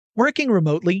Working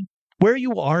remotely, where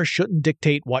you are shouldn't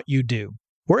dictate what you do.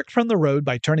 Work from the road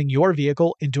by turning your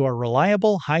vehicle into a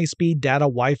reliable high-speed data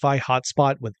Wi-Fi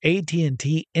hotspot with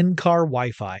AT&T in-car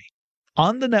Wi-Fi.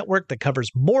 On the network that covers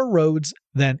more roads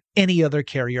than any other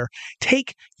carrier,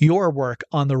 take your work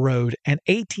on the road and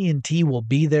AT&T will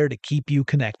be there to keep you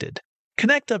connected.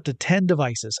 Connect up to 10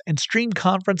 devices and stream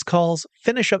conference calls,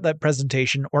 finish up that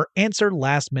presentation, or answer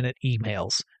last-minute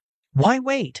emails. Why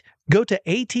wait? Go to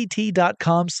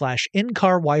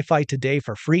att.com/in-car Wi-Fi today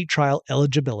for free trial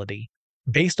eligibility.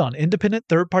 Based on independent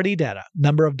third-party data,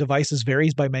 number of devices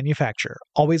varies by manufacturer.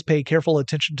 Always pay careful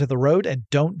attention to the road and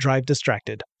don't drive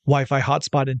distracted. Wi-Fi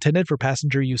hotspot intended for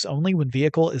passenger use only when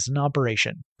vehicle is in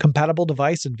operation. Compatible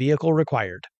device and vehicle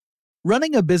required.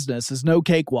 Running a business is no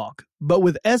cakewalk, but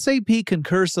with SAP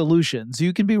Concur Solutions,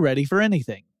 you can be ready for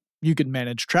anything. You can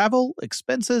manage travel,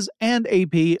 expenses, and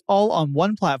AP all on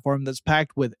one platform that's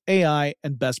packed with AI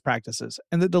and best practices,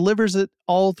 and that delivers it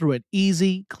all through an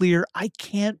easy, clear, I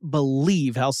can't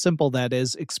believe how simple that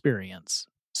is experience.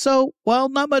 So, while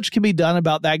not much can be done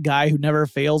about that guy who never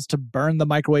fails to burn the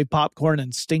microwave popcorn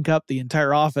and stink up the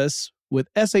entire office, with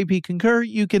SAP Concur,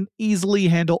 you can easily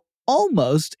handle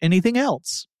almost anything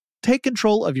else. Take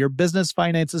control of your business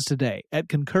finances today at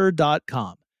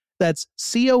Concur.com. That's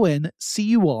CONCUR.com.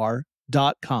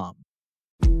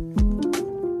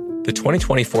 The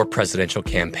 2024 presidential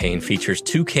campaign features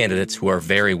two candidates who are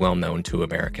very well known to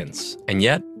Americans. And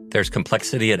yet, there's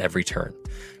complexity at every turn.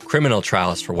 Criminal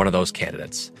trials for one of those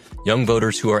candidates. Young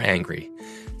voters who are angry.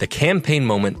 The Campaign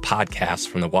Moment podcast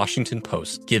from the Washington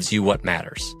Post gives you what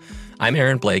matters. I'm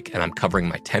Aaron Blake, and I'm covering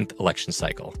my 10th election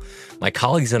cycle. My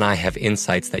colleagues and I have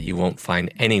insights that you won't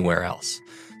find anywhere else.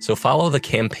 So follow the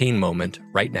Campaign Moment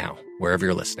right now, wherever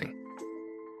you're listening.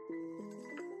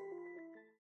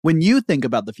 When you think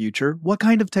about the future, what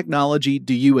kind of technology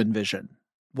do you envision?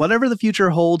 Whatever the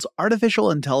future holds, artificial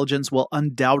intelligence will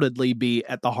undoubtedly be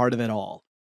at the heart of it all.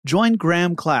 Join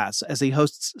Graham Class as he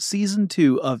hosts Season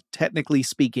 2 of Technically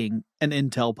Speaking, an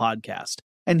Intel podcast,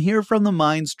 and hear from the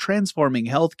minds transforming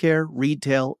healthcare,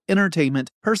 retail,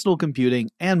 entertainment, personal computing,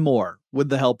 and more with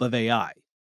the help of AI.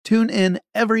 Tune in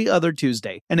every other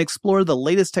Tuesday and explore the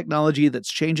latest technology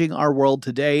that's changing our world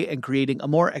today and creating a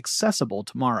more accessible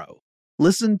tomorrow.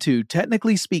 Listen to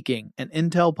Technically Speaking, an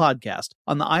Intel podcast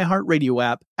on the iHeartRadio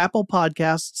app, Apple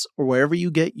Podcasts, or wherever you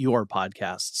get your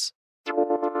podcasts.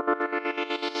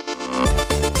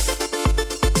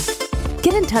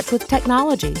 Get in touch with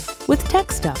technology with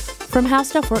Tech Stuff from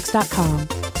HowStuffWorks.com.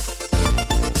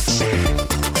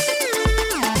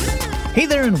 Hey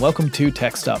there and welcome to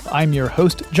Tech Stuff. I'm your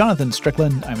host, Jonathan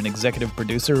Strickland. I'm an executive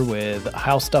producer with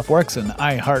How Stuff Works and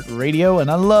iHeartRadio,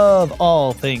 and I love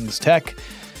all things tech.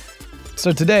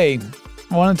 So today,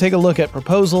 I want to take a look at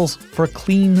proposals for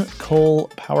clean coal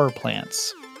power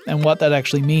plants and what that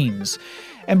actually means.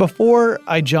 And before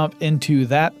I jump into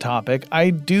that topic,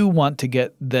 I do want to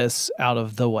get this out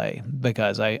of the way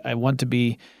because I want to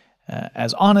be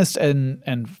as honest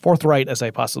and forthright as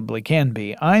I possibly can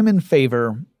be. I'm in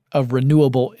favor of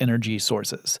renewable energy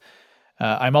sources.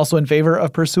 I'm also in favor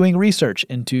of pursuing research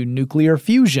into nuclear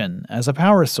fusion as a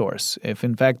power source, if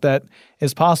in fact that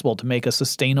is possible to make a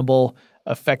sustainable,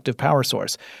 effective power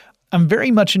source. I'm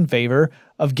very much in favor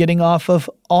of getting off of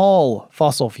all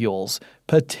fossil fuels,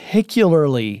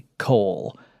 particularly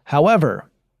coal.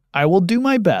 However, I will do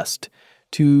my best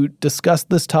to discuss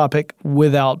this topic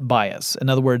without bias. In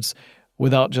other words,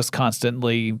 without just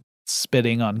constantly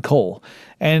spitting on coal.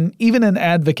 And even an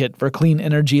advocate for clean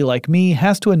energy like me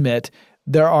has to admit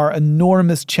there are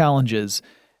enormous challenges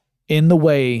in the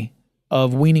way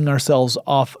of weaning ourselves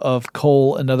off of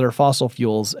coal and other fossil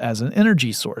fuels as an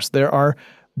energy source. There are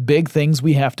big things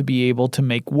we have to be able to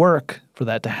make work for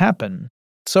that to happen.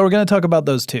 So we're going to talk about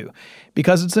those too,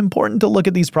 because it's important to look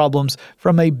at these problems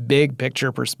from a big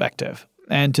picture perspective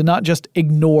and to not just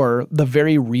ignore the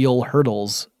very real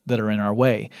hurdles that are in our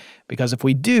way. Because if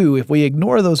we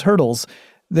ignore those hurdles,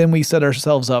 then we set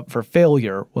ourselves up for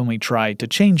failure when we try to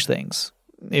change things.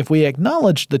 If we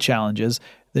acknowledge the challenges,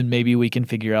 then maybe we can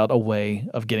figure out a way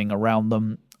of getting around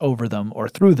them, over them, or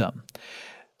through them.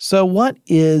 So what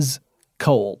is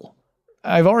coal?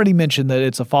 I've already mentioned that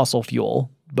it's a fossil fuel,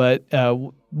 but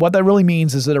what that really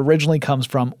means is it originally comes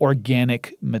from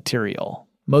organic material,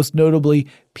 most notably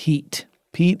peat.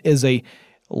 Peat is a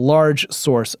large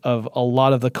source of a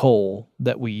lot of the coal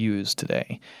that we use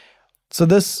today. So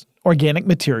this organic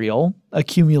material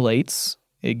accumulates,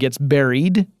 it gets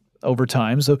buried over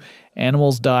time. So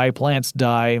animals die, plants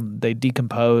die, they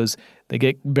decompose, they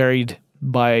get buried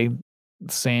by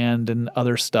sand and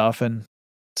other stuff, and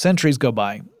centuries go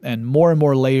by, and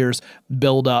more layers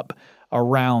build up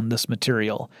around this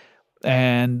material.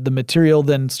 And the material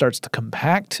then starts to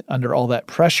compact under all that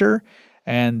pressure,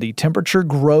 and the temperature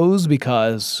grows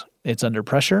because it's under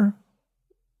pressure,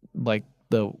 like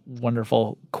the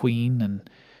wonderful Queen and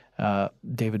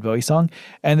David Bowie song.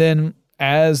 And then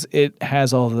as it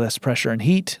has all of this pressure and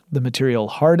heat, the material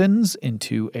hardens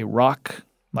into a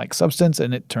rock-like substance,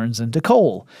 and it turns into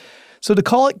coal. So to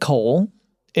call it coal,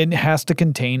 it has to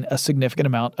contain a significant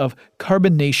amount of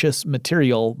carbonaceous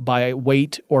material by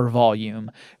weight or volume.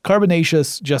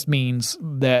 Carbonaceous just means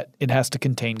that it has to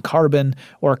contain carbon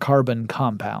or carbon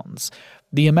compounds.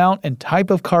 The amount and type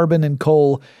of carbon in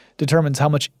coal determines how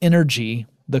much energy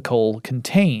the coal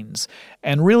contains.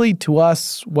 And really, to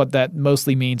us, what that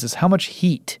mostly means is how much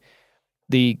heat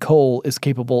the coal is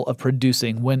capable of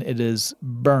producing when it is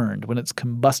burned, when it's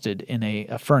combusted in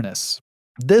a furnace.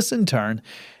 This, in turn,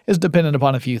 is dependent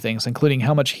upon a few things, including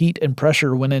how much heat and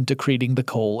pressure went into creating the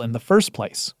coal in the first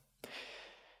place.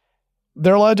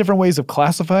 There are a lot of different ways of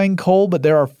classifying coal, but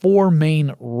there are 4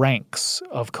 main ranks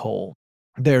of coal.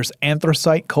 There's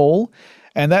anthracite coal,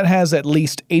 and that has at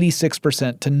least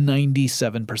 86% to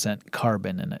 97%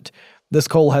 carbon in it. This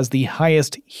coal has the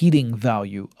highest heating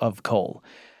value of coal,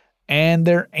 and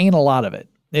there ain't a lot of it.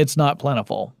 It's not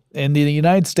plentiful. In the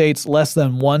United States, less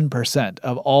than 1%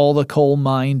 of all the coal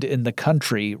mined in the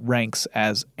country ranks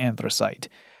as anthracite.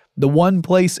 The one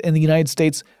place in the United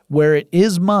States where it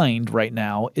is mined right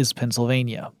now is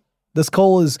Pennsylvania. This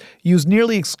coal is used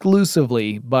nearly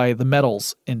exclusively by the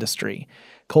metals industry.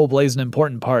 Coal plays an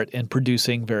important part in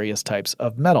producing various types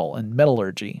of metal and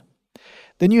metallurgy.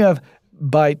 Then you have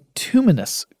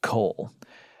bituminous coal.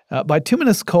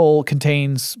 Bituminous coal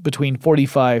contains between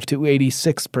 45 to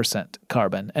 86%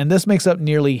 carbon, and this makes up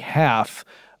nearly half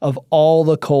of all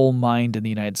the coal mined in the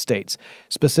United States.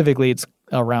 Specifically, it's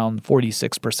around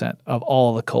 46% of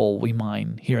all the coal we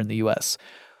mine here in the U.S.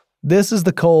 This is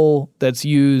the coal that's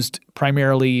used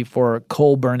primarily for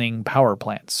coal-burning power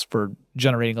plants for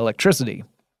generating electricity.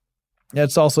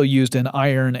 It's also used in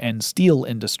iron and steel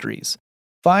industries.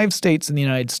 5 states in the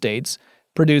United States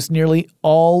produce nearly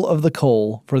all of the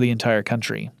coal for the entire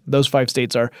country. Those 5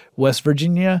 states are West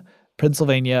Virginia,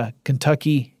 Pennsylvania,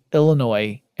 Kentucky,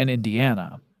 Illinois, and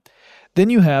Indiana. Then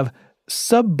you have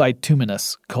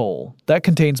subbituminous coal. That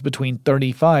contains between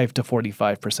 35 to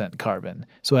 45% carbon,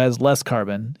 so it has less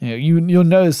carbon. You'll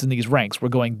notice in these ranks we're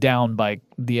going down by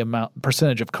the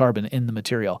percentage of carbon in the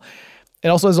material. It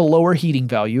also has a lower heating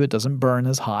value. It doesn't burn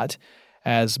as hot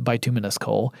as bituminous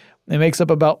coal. It makes up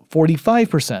about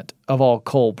 45% of all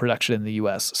coal production in the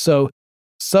U.S. So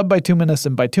subbituminous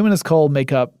and bituminous coal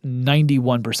make up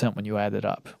 91% when you add it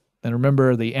up. And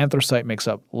remember, the anthracite makes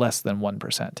up less than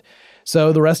 1%.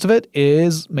 So the rest of it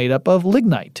is made up of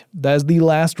lignite. That is the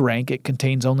last rank. It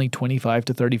contains only 25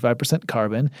 to 35%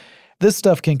 carbon. This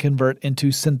stuff can convert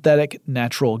into synthetic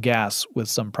natural gas with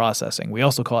some processing. We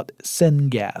also call it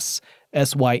syngas,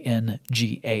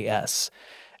 S-Y-N-G-A-S.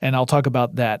 And I'll talk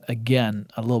about that again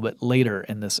a little bit later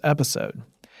in this episode.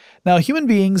 Now, human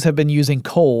beings have been using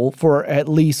coal for at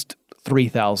least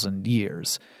 3,000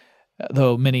 years,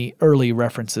 though many early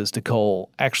references to coal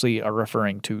actually are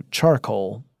referring to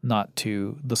charcoal, not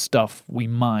to the stuff we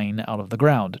mine out of the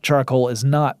ground. Charcoal is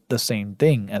not the same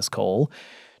thing as coal.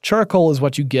 Charcoal is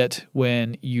what you get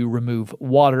when you remove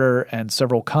water and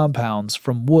several compounds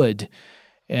from wood.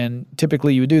 And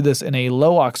typically you would do this in a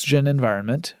low oxygen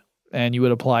environment, and you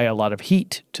would apply a lot of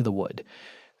heat to the wood.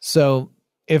 So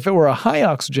if it were a high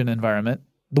oxygen environment,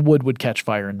 the wood would catch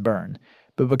fire and burn.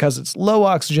 But because it's low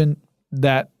oxygen,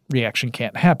 that reaction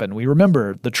can't happen. We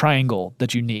remember the triangle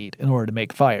that you need in order to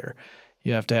make fire.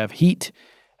 You have to have heat,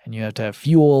 and you have to have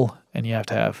fuel, and you have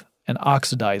to have an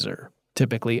oxidizer,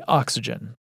 typically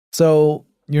oxygen. So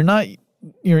you're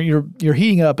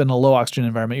heating it up in a low oxygen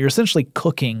environment. You're essentially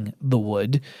cooking the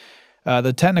wood.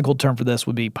 The technical term for this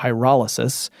would be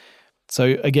pyrolysis.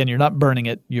 So again, you're not burning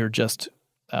it. You're just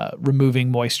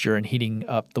removing moisture and heating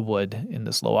up the wood in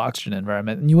this low oxygen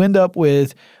environment. And you end up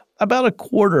with about a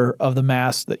quarter of the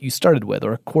mass that you started with,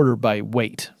 or a quarter by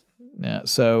weight.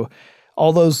 So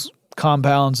all those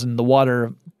compounds and the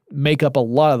water make up a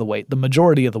lot of the weight, the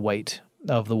majority of the weight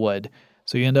of the wood.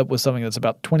 So you end up with something that's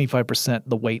about 25%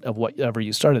 the weight of whatever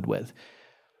you started with.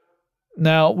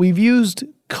 Now, we've used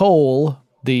coal,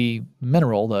 the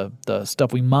mineral, the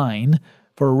stuff we mine,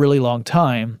 for a really long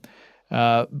time.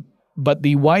 But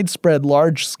the widespread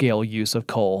large-scale use of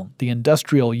coal, the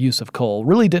industrial use of coal,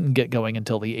 really didn't get going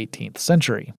until the 18th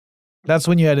century. That's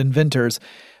when you had inventors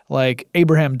like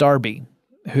Abraham Darby,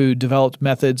 who developed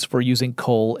methods for using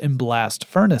coal in blast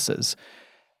furnaces.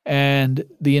 And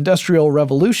the Industrial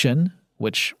Revolution,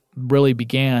 which really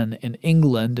began in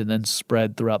England and then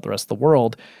spread throughout the rest of the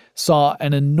world, saw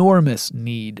an enormous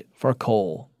need for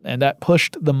coal. And that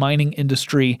pushed the mining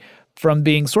industry from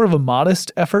being sort of a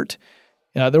modest effort.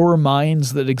 There were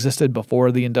mines that existed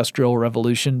before the Industrial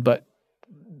Revolution, but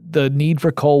the need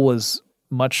for coal was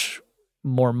much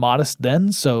more modest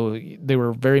then, so they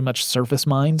were very much surface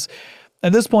mines.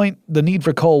 At this point, the need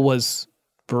for coal was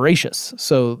voracious,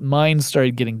 so mines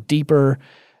started getting deeper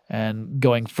and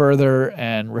going further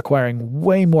and requiring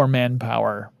way more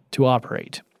manpower to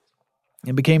operate.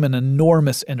 It became an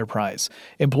enormous enterprise,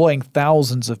 employing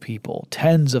thousands of people,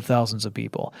 tens of thousands of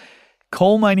people.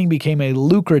 Coal mining became a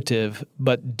lucrative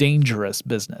but dangerous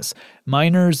business.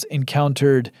 Miners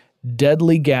encountered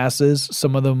deadly gases,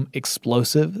 some of them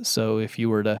explosive. So if you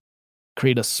were to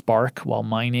create a spark while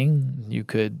mining, you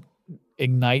could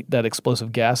ignite that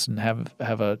explosive gas and have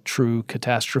a true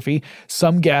catastrophe.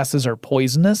 Some gases are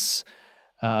poisonous.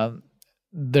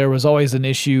 There was always an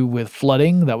issue with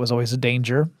flooding. That was always a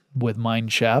danger with mine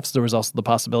shafts. There was also the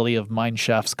possibility of mine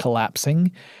shafts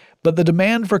collapsing. But the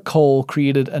demand for coal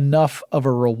created enough of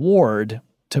a reward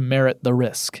to merit the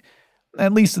risk,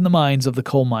 at least in the minds of the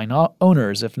coal mine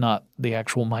owners, if not the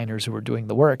actual miners who were doing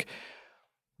the work.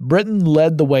 Britain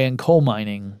led the way in coal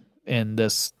mining in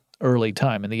this early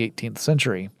time, in the 18th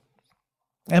century.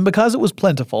 And because it was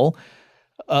plentiful,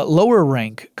 lower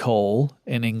rank coal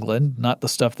in England, not the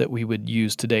stuff that we would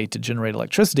use today to generate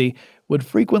electricity, would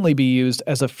frequently be used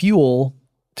as a fuel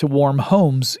to warm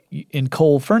homes in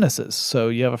coal furnaces. So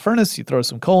you have a furnace, you throw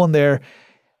some coal in there,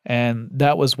 and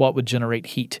that was what would generate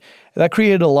heat. That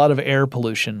created a lot of air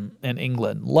pollution in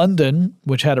England. London,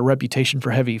 which had a reputation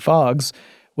for heavy fogs,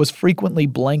 was frequently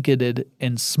blanketed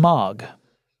in smog.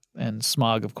 And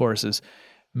smog, of course, is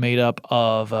made up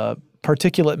of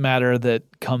particulate matter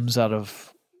that comes out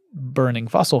of burning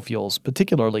fossil fuels,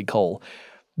 particularly coal.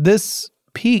 This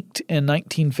peaked in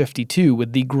 1952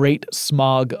 with the Great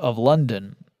Smog of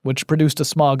London, which produced a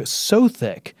smog so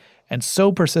thick and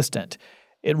so persistent,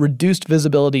 it reduced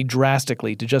visibility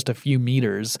drastically to just a few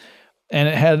meters, and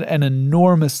it had an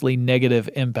enormously negative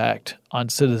impact on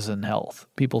citizen health.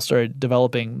 People started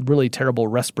developing really terrible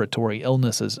respiratory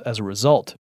illnesses as a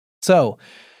result. So,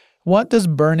 what does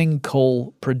burning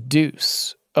coal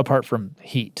produce apart from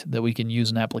heat that we can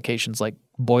use in applications like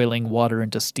boiling water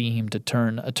into steam to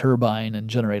turn a turbine and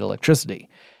generate electricity?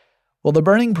 Well, the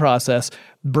burning process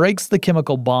breaks the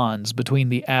chemical bonds between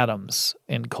the atoms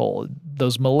in coal.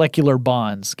 Those molecular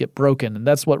bonds get broken, and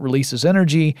that's what releases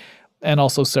energy and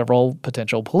also several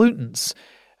potential pollutants,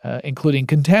 including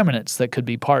contaminants that could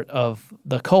be part of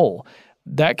the coal.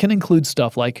 That can include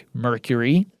stuff like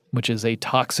mercury, which is a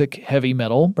toxic heavy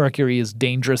metal. Mercury is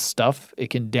dangerous stuff. It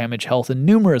can damage health in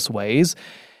numerous ways.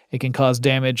 It can cause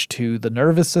damage to the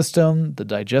nervous system, the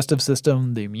digestive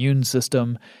system, the immune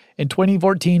system. In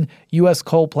 2014, U.S.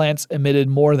 coal plants emitted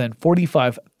more than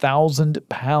 45,000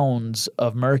 pounds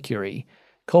of mercury.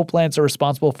 Coal plants are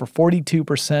responsible for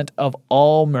 42% of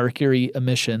all mercury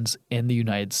emissions in the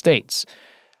United States.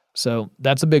 So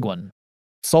that's a big one.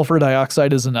 Sulfur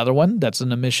dioxide is another one. That's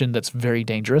an emission that's very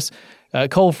dangerous.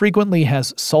 Coal frequently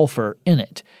has sulfur in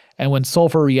it. And when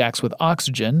sulfur reacts with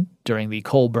oxygen during the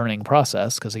coal burning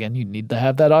process, because again, you need to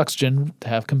have that oxygen to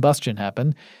have combustion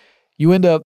happen, you end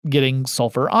up getting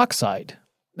sulfur oxide.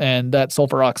 And that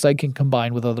sulfur oxide can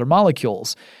combine with other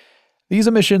molecules. These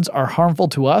emissions are harmful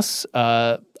to us.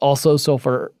 Also,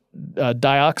 sulfur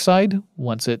dioxide,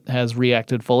 once it has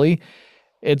reacted fully,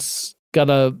 it's got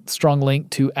a strong link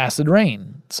to acid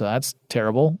rain. So that's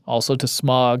terrible. Also to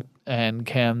smog, and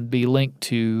can be linked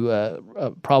to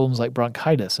problems like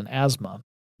bronchitis and asthma.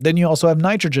 Then you also have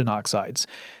nitrogen oxides.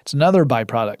 It's another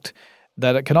byproduct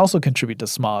that it can also contribute to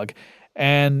smog.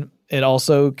 And it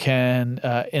also can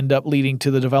end up leading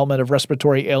to the development of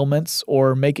respiratory ailments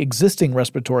or make existing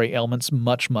respiratory ailments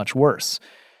much, much worse.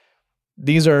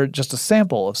 These are just a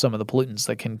sample of some of the pollutants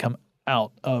that can come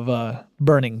out of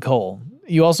burning coal.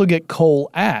 You also get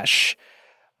coal ash.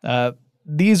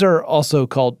 These are also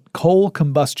called coal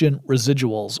combustion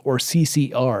residuals, or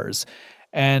CCRs.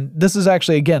 And this is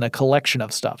actually, again, a collection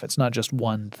of stuff. It's not just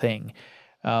one thing.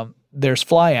 There's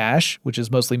fly ash, which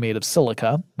is mostly made of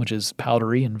silica, which is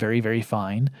powdery and very, very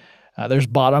fine. There's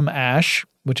bottom ash,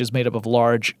 which is made up of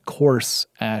large, coarse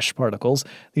ash particles.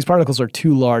 These particles are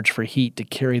too large for heat to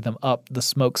carry them up the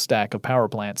smokestack of power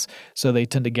plants, so they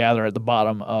tend to gather at the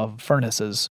bottom of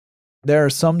furnaces. There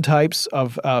are some types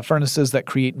of furnaces that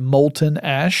create molten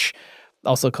ash,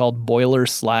 also called boiler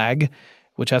slag,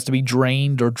 which has to be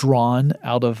drained or drawn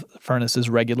out of furnaces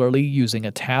regularly using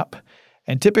a tap.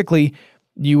 And typically,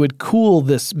 you would cool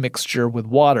this mixture with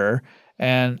water,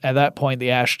 and at that point,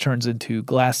 the ash turns into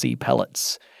glassy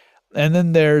pellets. And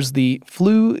then there's the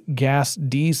flue gas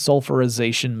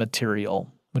desulfurization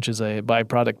material, which is a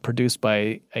byproduct produced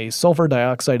by a sulfur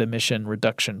dioxide emission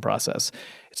reduction process.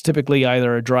 It's typically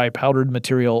either a dry powdered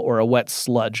material or a wet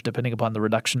sludge, depending upon the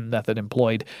reduction method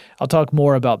employed. I'll talk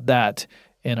more about that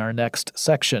in our next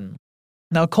section.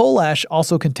 Now, coal ash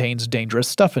also contains dangerous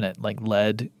stuff in it, like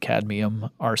lead, cadmium,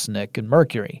 arsenic, and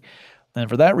mercury. And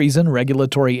for that reason,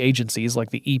 regulatory agencies like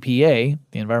the EPA,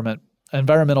 the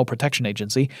Environmental Protection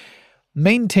Agency,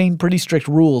 maintain pretty strict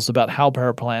rules about how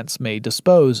power plants may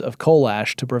dispose of coal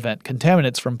ash to prevent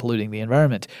contaminants from polluting the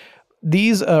environment.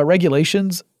 These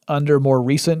regulations, under more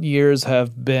recent years,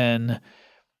 have been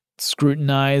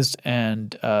scrutinized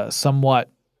and somewhat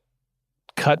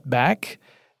cut back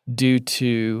due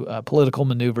to political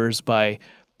maneuvers by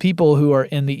people who are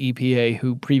in the EPA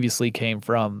who previously came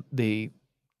from the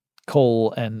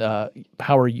coal and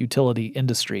power utility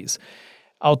industries.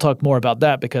 I'll talk more about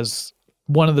that because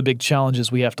one of the big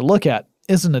challenges we have to look at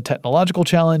isn't a technological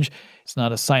challenge, it's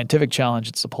not a scientific challenge,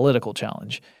 it's a political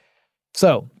challenge.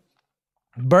 So,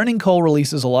 burning coal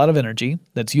releases a lot of energy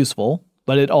that's useful,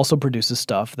 but it also produces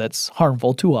stuff that's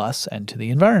harmful to us and to the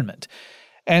environment.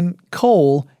 And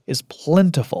coal is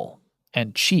plentiful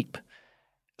and cheap.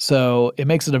 So it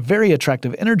makes it a very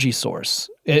attractive energy source.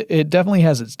 It definitely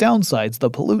has its downsides.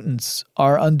 The pollutants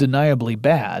are undeniably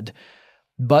bad,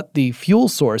 but the fuel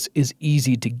source is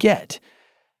easy to get.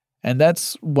 And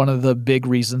that's one of the big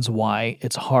reasons why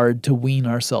it's hard to wean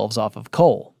ourselves off of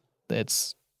coal.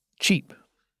 It's cheap,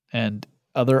 and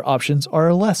other options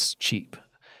are less cheap.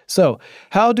 So,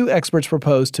 how do experts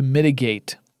propose to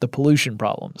mitigate the pollution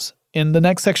problems? In the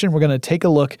next section, we're going to take a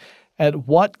look at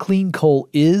what clean coal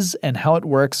is and how it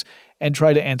works, and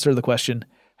try to answer the question,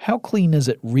 how clean is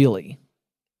it really?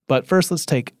 But first, let's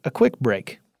take a quick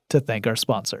break to thank our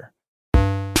sponsor.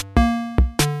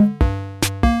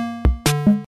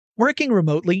 Working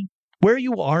remotely, where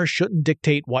you are shouldn't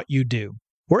dictate what you do.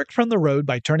 Work from the road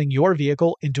by turning your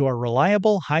vehicle into a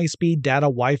reliable, high-speed data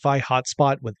Wi-Fi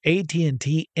hotspot with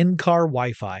AT&T in-car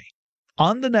Wi-Fi.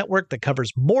 On the network that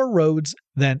covers more roads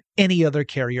than any other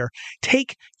carrier,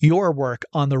 take your work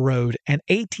on the road and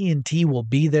AT&T will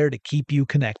be there to keep you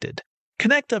connected.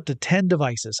 Connect up to 10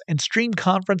 devices and stream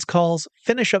conference calls,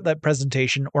 finish up that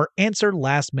presentation, or answer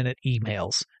last-minute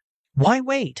emails. Why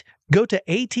wait? Go to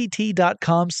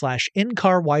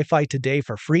att.com/in-car Wi-Fi today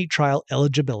for free trial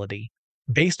eligibility.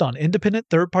 Based on independent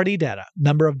third-party data,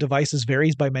 number of devices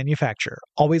varies by manufacturer.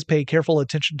 Always pay careful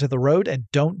attention to the road and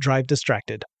don't drive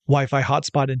distracted. Wi-Fi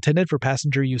hotspot intended for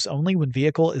passenger use only when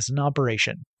vehicle is in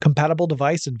operation. Compatible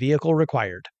device and vehicle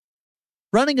required.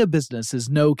 Running a business is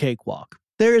no cakewalk.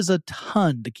 There is a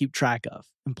ton to keep track of.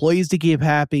 Employees to keep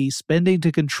happy, spending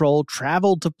to control,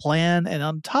 travel to plan, and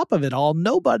on top of it all,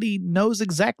 nobody knows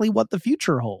exactly what the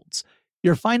future holds.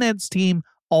 Your finance team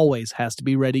always has to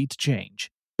be ready to change.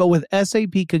 But with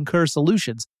SAP Concur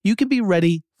Solutions, you can be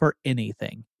ready for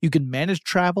anything. You can manage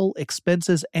travel,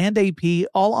 expenses, and AP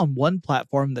all on one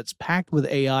platform that's packed with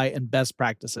AI and best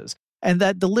practices, and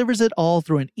that delivers it all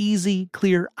through an easy,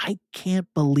 clear, I can't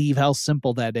believe how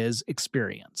simple that is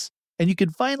experience. And you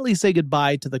can finally say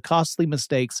goodbye to the costly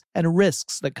mistakes and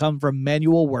risks that come from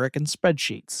manual work and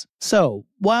spreadsheets. So,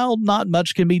 while not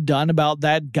much can be done about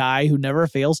that guy who never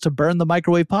fails to burn the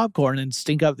microwave popcorn and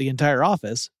stink up the entire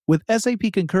office, with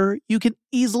SAP Concur, you can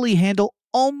easily handle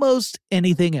almost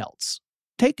anything else.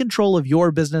 Take control of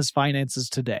your business finances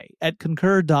today at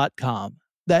concur.com.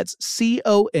 That's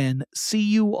CONCUR.com.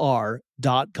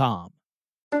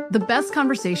 The best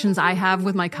conversations I have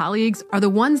with my colleagues are the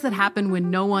ones that happen when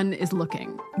no one is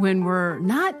looking, when we're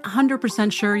not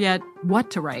 100% sure yet what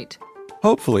to write.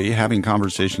 Hopefully, having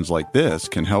conversations like this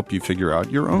can help you figure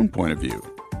out your own point of view.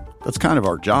 That's kind of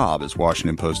our job as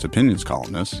Washington Post opinions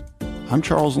columnists. I'm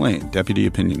Charles Lane, Deputy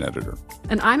Opinion Editor.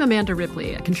 And I'm Amanda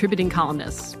Ripley, a contributing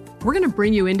columnist. We're going to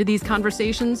bring you into these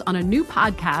conversations on a new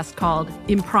podcast called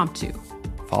Impromptu.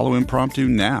 Follow Impromptu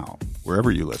now,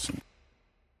 wherever you listen.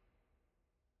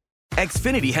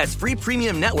 Xfinity has free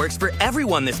premium networks for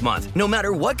everyone this month, no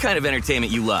matter what kind of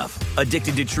entertainment you love.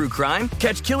 Addicted to true crime?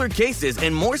 Catch killer cases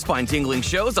and more spine-tingling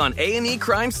shows on A&E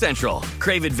Crime Central.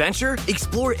 Crave adventure?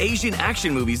 Explore Asian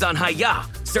action movies on Hi-Ya.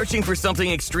 Searching for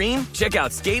something extreme? Check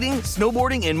out skating,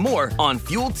 snowboarding, and more on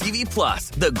Fuel TV Plus,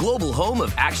 the global home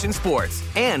of action sports.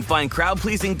 And find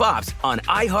crowd-pleasing bops on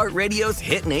iHeartRadio's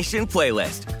Hit Nation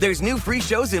playlist. There's new free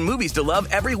shows and movies to love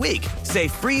every week. Say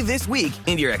free this week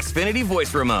in your Xfinity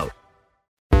voice remote.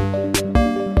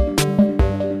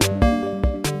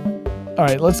 All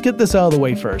right, let's get this out of the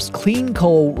way first. Clean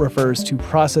coal refers to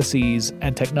processes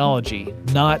and technology,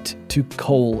 not to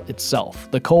coal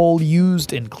itself. The coal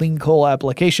used in clean coal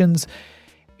applications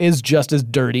is just as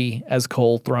dirty as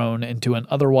coal thrown into an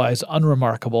otherwise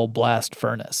unremarkable blast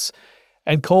furnace.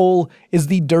 And coal is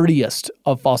the dirtiest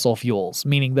of fossil fuels,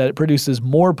 meaning that it produces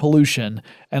more pollution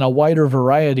and a wider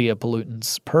variety of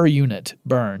pollutants per unit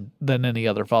burned than any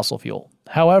other fossil fuel.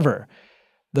 However,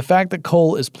 the fact that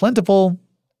coal is plentiful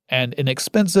and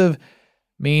inexpensive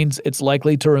means it's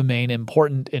likely to remain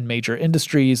important in major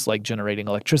industries like generating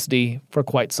electricity for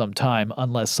quite some time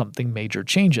unless something major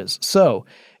changes. So,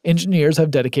 engineers have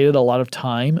dedicated a lot of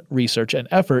time, research, and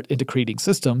effort into creating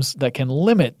systems that can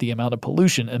limit the amount of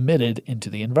pollution emitted into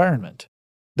the environment.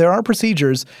 There are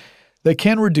procedures that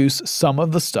can reduce some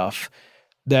of the stuff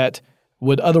that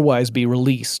would otherwise be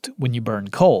released when you burn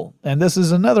coal. And this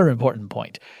is another important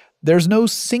point. There's no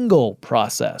single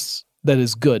process that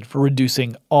is good for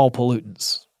reducing all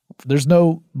pollutants. There's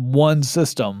no one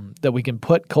system that we can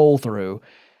put coal through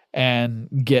and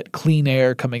get clean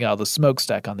air coming out of the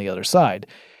smokestack on the other side.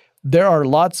 There are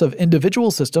lots of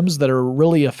individual systems that are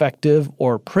really effective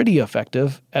or pretty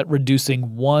effective at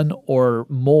reducing one or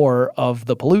more of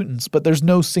the pollutants, but there's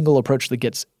no single approach that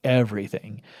gets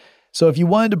everything. So if you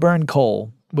wanted to burn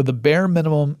coal with the bare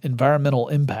minimum environmental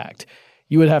impact,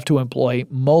 you would have to employ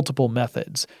multiple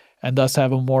methods and thus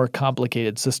have a more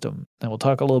complicated system. And we'll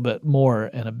talk a little bit more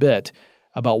in a bit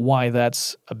about why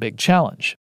that's a big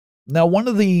challenge. Now, one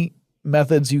of the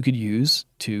methods you could use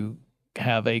to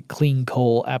have a clean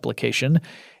coal application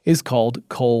is called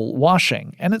coal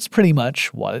washing, and it's pretty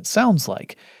much what it sounds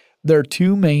like. There are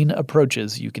two main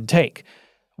approaches you can take.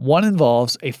 One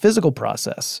involves a physical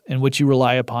process in which you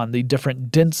rely upon the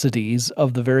different densities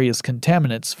of the various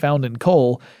contaminants found in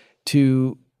coal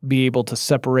to be able to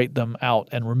separate them out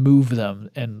and remove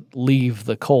them and leave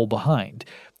the coal behind.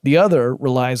 The other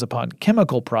relies upon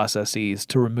chemical processes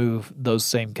to remove those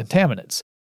same contaminants.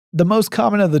 The most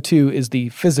common of the two is the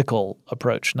physical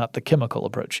approach, not the chemical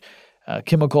approach.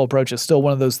 Chemical approach is still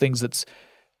one of those things that's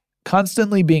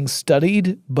constantly being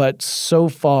studied, but so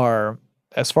far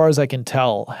as I can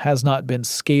tell, has not been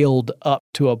scaled up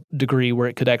to a degree where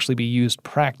it could actually be used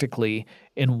practically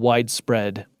in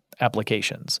widespread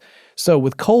applications. So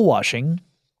with coal washing,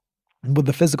 with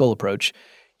the physical approach,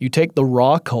 you take the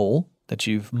raw coal that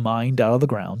you've mined out of the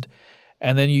ground,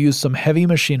 and then you use some heavy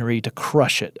machinery to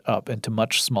crush it up into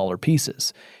much smaller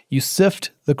pieces. You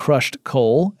sift the crushed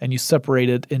coal and you separate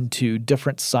it into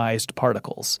different sized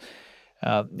particles.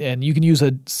 And you can use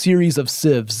a series of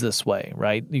sieves this way,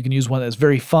 right? You can use one that's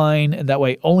very fine, and that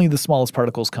way only the smallest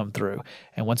particles come through.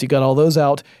 And once you got all those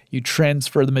out, you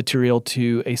transfer the material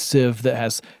to a sieve that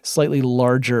has slightly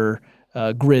larger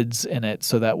grids in it,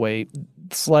 so that way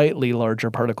slightly larger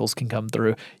particles can come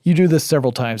through. You do this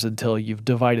several times until you've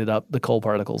divided up the coal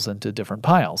particles into different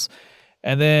piles.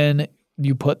 And then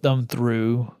you put them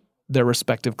through their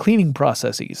respective cleaning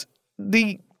processes.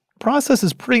 The process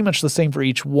is pretty much the same for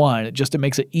each one. It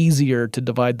makes it easier to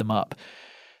divide them up.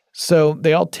 So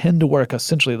they all tend to work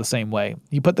essentially the same way.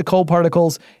 You put the coal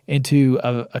particles into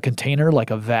a container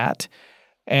like a vat,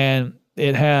 and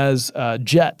it has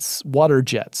water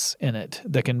jets in it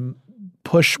that can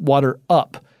push water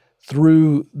up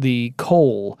through the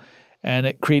coal, and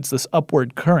it creates this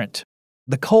upward current.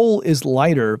 The coal is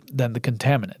lighter than the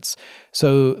contaminants.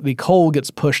 So the coal gets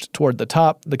pushed toward the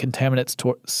top, the contaminants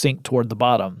sink toward the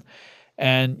bottom.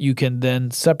 And you can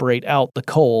then separate out the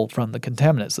coal from the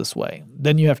contaminants this way.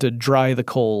 Then you have to dry the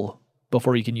coal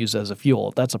before you can use it as a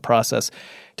fuel. That's a process.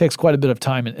 It takes quite a bit of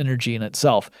time and energy in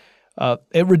itself.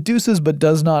 It reduces but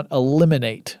does not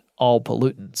eliminate all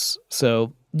pollutants.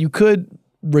 So you could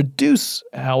reduce,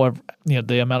 however,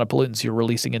 the amount of pollutants you're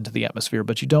releasing into the atmosphere,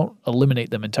 but you don't eliminate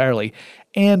them entirely,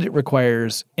 and it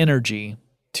requires energy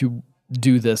to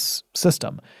do this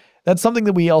system. That's something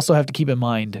that we also have to keep in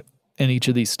mind in each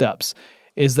of these steps,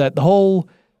 is that the whole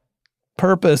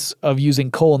purpose of using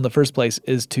coal in the first place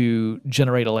is to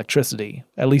generate electricity,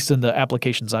 at least in the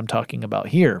applications I'm talking about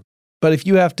here. But if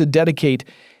you have to dedicate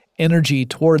energy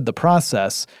toward the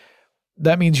process,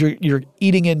 that means you're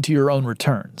eating into your own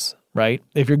returns, right?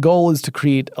 If your goal is to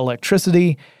create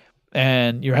electricity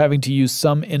and you're having to use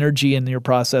some energy in your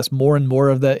process, more and more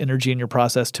of that energy in your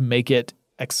process to make it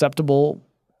acceptable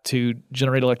to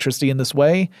generate electricity in this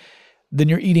way, then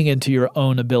you're eating into your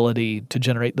own ability to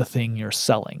generate the thing you're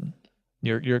selling.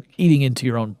 You're eating into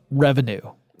your own revenue,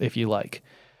 if you like.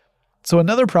 So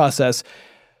another process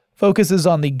focuses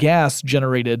on the gas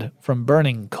generated from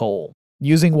burning coal.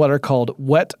 Using what are called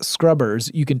wet scrubbers,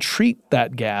 you can treat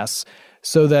that gas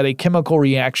so that a chemical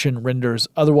reaction renders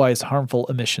otherwise harmful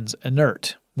emissions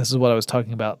inert. This is what I was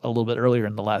talking about a little bit earlier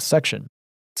in the last section.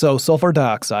 So sulfur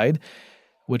dioxide,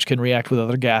 which can react with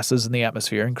other gases in the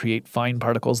atmosphere and create fine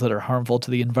particles that are harmful to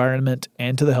the environment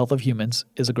and to the health of humans,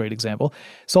 is a great example.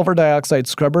 Sulfur dioxide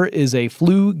scrubber is a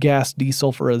flue gas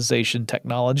desulfurization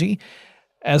technology.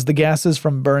 As the gases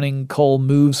from burning coal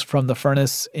moves from the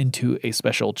furnace into a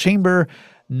special chamber,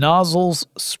 nozzles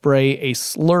spray a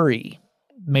slurry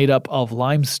made up of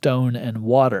limestone and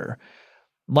water.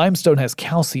 Limestone has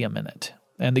calcium in it,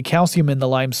 and the calcium in the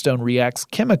limestone reacts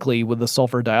chemically with the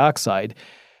sulfur dioxide.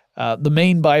 The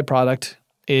main byproduct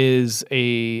is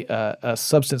a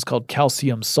substance called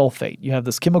calcium sulfate. You have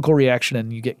this chemical reaction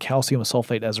and you get calcium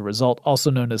sulfate as a result, also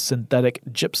known as synthetic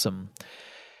gypsum.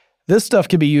 This stuff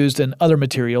can be used in other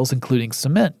materials, including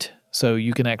cement, so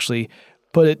you can actually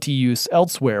put it to use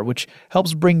elsewhere, which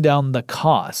helps bring down the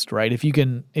cost, right? If you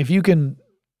can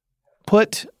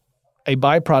put a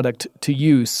byproduct to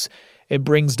use, it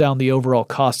brings down the overall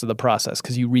cost of the process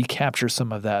because you recapture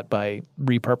some of that by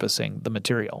repurposing the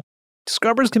material.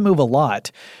 Scrubbers can move a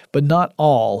lot, but not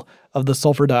all of the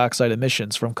sulfur dioxide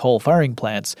emissions from coal firing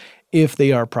plants if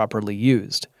they are properly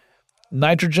used.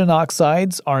 Nitrogen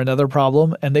oxides are another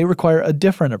problem, and they require a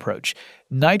different approach.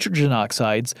 Nitrogen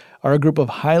oxides are a group of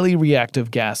highly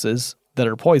reactive gases that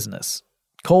are poisonous.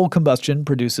 Coal combustion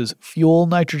produces fuel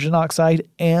nitrogen oxide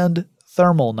and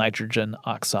thermal nitrogen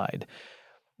oxide.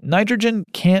 Nitrogen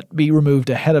can't be removed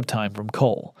ahead of time from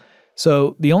coal,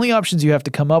 so the only options you have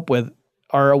to come up with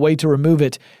are a way to remove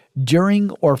it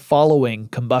during or following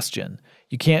combustion.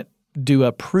 You can't do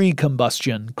a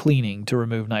pre-combustion cleaning to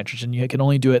remove nitrogen. You can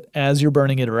only do it as you're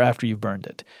burning it or after you've burned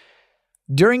it.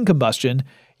 During combustion,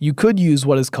 you could use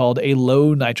what is called a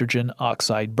low nitrogen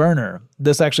oxide burner.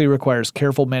 This actually requires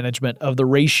careful management of the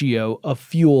ratio of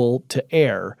fuel to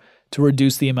air to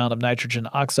reduce the amount of nitrogen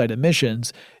oxide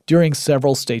emissions during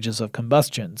several stages of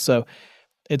combustion. So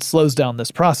it slows down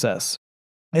this process.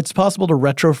 It's possible to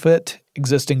retrofit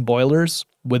existing boilers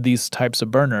with these types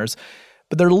of burners,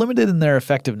 but they're limited in their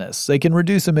effectiveness. They can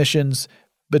reduce emissions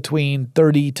between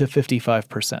 30 to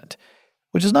 55%,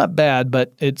 which is not bad,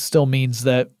 but it still means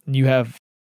that you can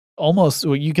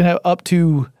have up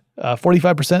to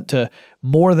 45% to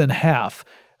more than half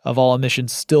of all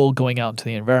emissions still going out into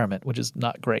the environment, which is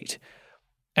not great.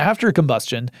 After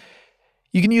combustion,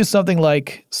 you can use something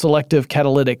like selective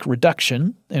catalytic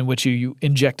reduction, in which you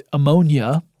inject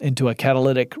ammonia into a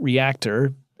catalytic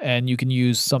reactor, and you can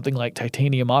use something like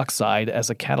titanium oxide as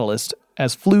a catalyst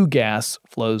as flue gas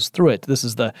flows through it. This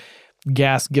is the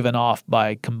gas given off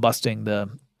by combusting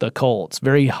the coal. It's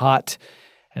very hot,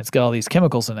 and it's got all these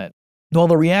chemicals in it. Well,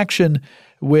 the reaction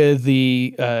with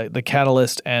the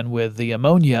catalyst and with the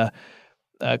ammonia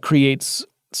creates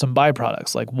some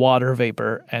byproducts like water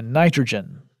vapor and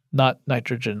nitrogen. Not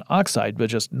nitrogen oxide, but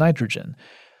just nitrogen.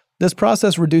 This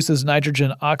process reduces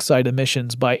nitrogen oxide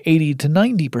emissions by 80 to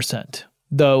 90%,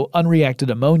 though unreacted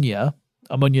ammonia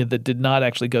that did not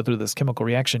actually go through this chemical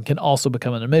reaction, can also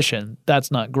become an emission.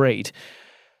 That's not great.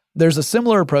 There's a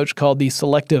similar approach called the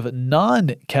selective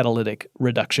non-catalytic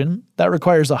reduction that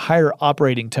requires a higher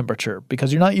operating temperature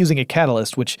because you're not using a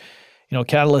catalyst, which,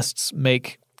 catalysts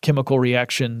make chemical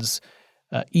reactions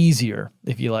easier,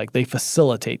 if you like. They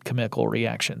facilitate chemical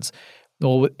reactions.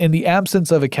 Well, in the absence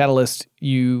of a catalyst,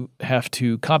 you have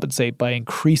to compensate by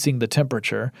increasing the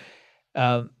temperature,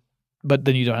 but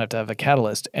then you don't have to have a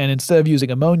catalyst. And instead of using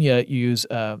ammonia, you use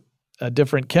a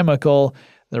different chemical.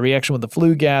 The reaction with the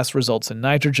flue gas results in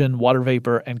nitrogen, water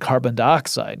vapor, and carbon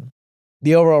dioxide.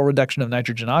 The overall reduction of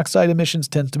nitrogen oxide emissions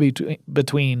tends to be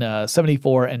between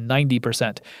 74 and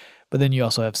 90%, but then you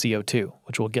also have CO2,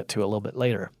 which we'll get to a little bit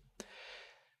later.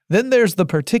 Then there's the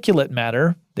particulate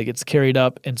matter that gets carried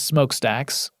up in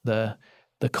smokestacks, the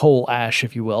coal ash,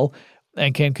 if you will,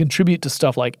 and can contribute to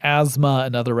stuff like asthma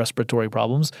and other respiratory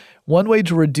problems. One way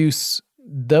to reduce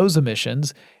those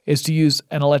emissions is to use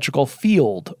an electrical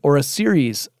field or a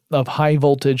series of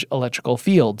high-voltage electrical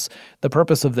fields. The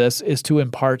purpose of this is to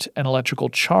impart an electrical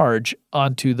charge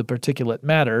onto the particulate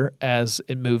matter as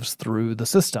it moves through the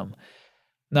system.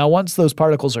 Now, once those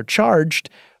particles are charged,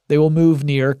 they will move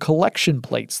near collection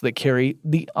plates that carry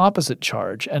the opposite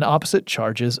charge, and opposite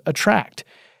charges attract.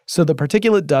 So the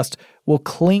particulate dust will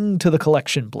cling to the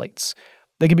collection plates.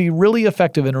 They can be really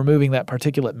effective in removing that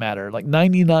particulate matter, like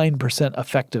 99%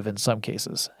 effective in some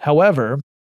cases. However,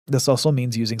 this also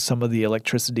means using some of the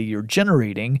electricity you're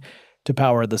generating to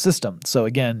power the system. So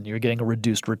again, you're getting a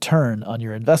reduced return on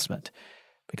your investment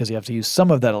because you have to use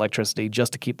some of that electricity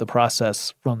just to keep the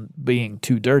process from being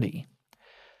too dirty.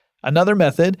 Another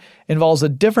method involves a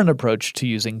different approach to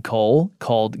using coal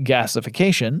called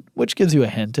gasification, which gives you a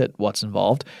hint at what's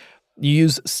involved. You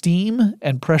use steam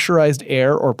and pressurized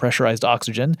air or pressurized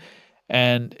oxygen,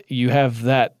 and you have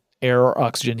that air or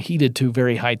oxygen heated to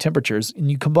very high temperatures, and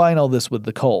you combine all this with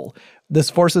the coal. This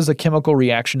forces a chemical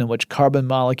reaction in which carbon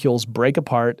molecules break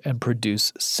apart and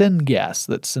produce syngas,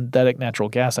 that synthetic natural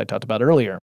gas I talked about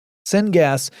earlier.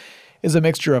 Syngas is a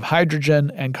mixture of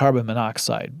hydrogen and carbon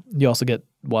monoxide. You also get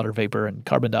water vapor and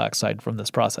carbon dioxide from this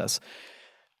process.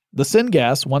 The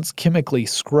syngas, once chemically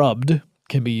scrubbed,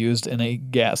 can be used in a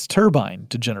gas turbine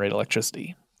to generate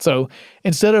electricity. So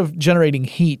instead of generating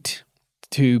heat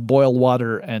to boil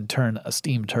water and turn a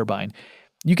steam turbine,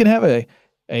 you can have a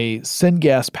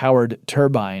syngas-powered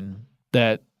turbine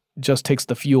that just takes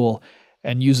the fuel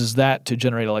and uses that to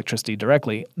generate electricity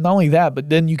directly. Not only that, but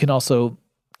then you can also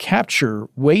capture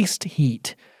waste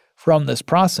heat from this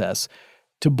process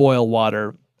to boil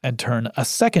water and turn a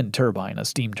second turbine, a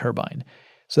steam turbine.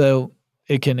 So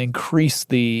it can increase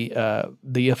the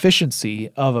efficiency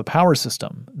of a power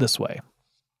system this way.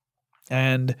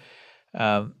 And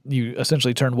you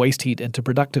essentially turn waste heat into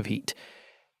productive heat.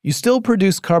 You still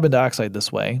produce carbon dioxide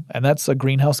this way, and that's a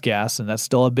greenhouse gas, and that's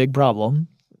still a big problem.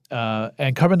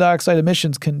 And carbon dioxide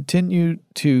emissions continue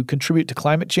to contribute to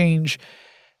climate change,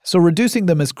 so reducing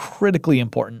them is critically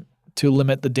important to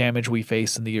limit the damage we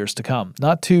face in the years to come.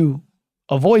 Not to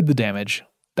avoid the damage,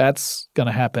 that's going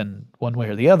to happen one way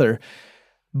or the other,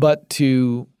 but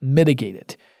to mitigate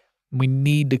it. We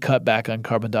need to cut back on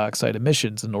carbon dioxide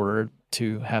emissions in order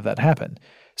to have that happen.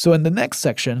 So in the next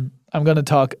section, I'm going to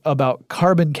talk about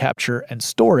carbon capture and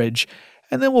storage,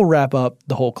 and then we'll wrap up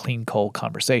the whole clean coal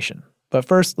conversation. But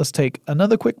first, let's take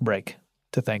another quick break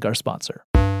to thank our sponsor.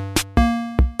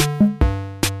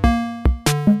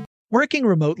 Working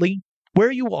remotely,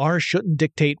 where you are shouldn't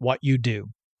dictate what you do.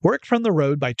 Work from the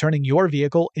road by turning your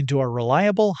vehicle into a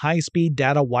reliable high-speed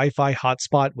data Wi-Fi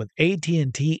hotspot with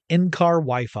AT&T in-car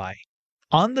Wi-Fi.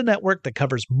 On the network that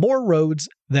covers more roads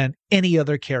than any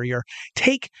other carrier,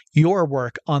 take your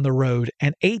work on the road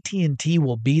and AT&T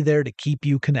will be there to keep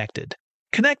you connected.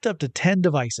 Connect up to 10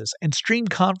 devices and stream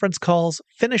conference calls,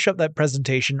 finish up that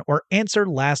presentation, or answer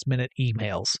last-minute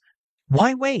emails.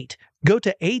 Why wait? Go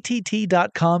to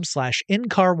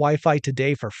att.com/in-car Wi-Fi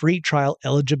today for free trial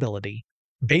eligibility.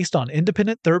 Based on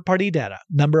independent third-party data,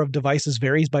 number of devices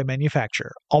varies by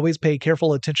manufacturer. Always pay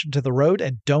careful attention to the road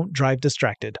and don't drive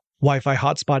distracted. Wi-Fi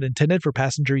hotspot intended for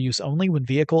passenger use only when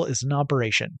vehicle is in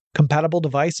operation. Compatible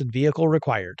device and vehicle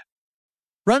required.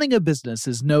 Running a business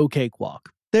is no cakewalk.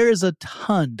 There is a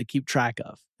ton to keep track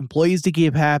of. Employees to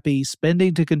keep happy,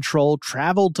 spending to control,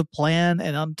 travel to plan,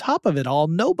 and on top of it all,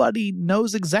 nobody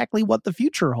knows exactly what the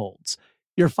future holds.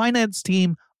 Your finance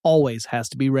team always has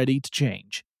to be ready to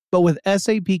change. But with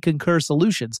SAP Concur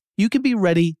Solutions, you can be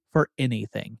ready for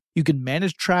anything. You can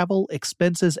manage travel,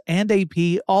 expenses, and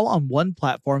AP all on one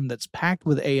platform that's packed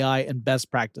with AI and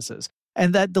best practices,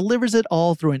 and that delivers it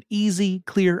all through an easy,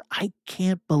 clear, I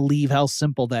can't believe how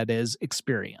simple that is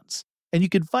experience. And you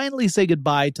can finally say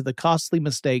goodbye to the costly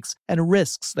mistakes and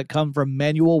risks that come from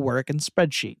manual work and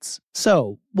spreadsheets.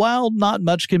 So, while not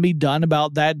much can be done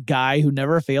about that guy who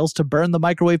never fails to burn the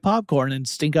microwave popcorn and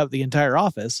stink up the entire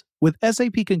office, with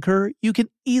SAP Concur, you can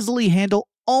easily handle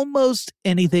almost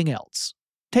anything else.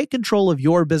 Take control of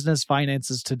your business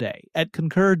finances today at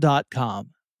Concur.com.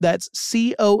 That's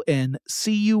CONCUR.com.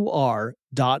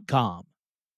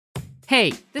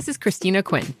 Hey, this is Christina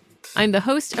Quinn. I'm the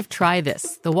host of Try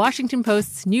This, the Washington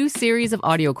Post's new series of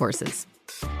audio courses.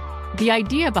 The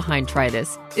idea behind Try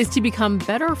This is to become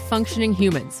better functioning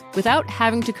humans without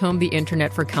having to comb the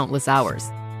internet for countless hours.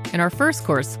 In our first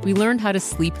course, we learned how to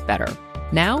sleep better.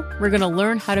 Now, we're going to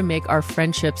learn how to make our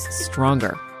friendships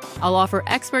stronger. I'll offer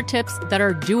expert tips that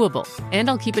are doable, and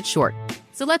I'll keep it short.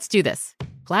 So let's do this.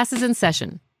 Class is in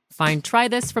session. Find Try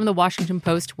This from the Washington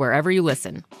Post wherever you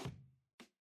listen.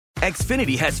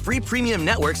 Xfinity has free premium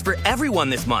networks for everyone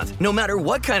this month, no matter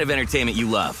what kind of entertainment you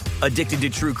love. Addicted to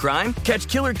true crime? Catch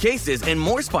killer cases and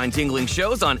more spine-tingling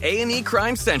shows on A&E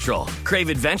Crime Central. Crave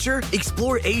adventure?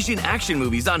 Explore Asian action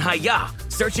movies on Hi-YAH.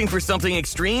 Searching for something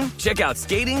extreme? Check out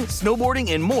skating,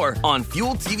 snowboarding, and more on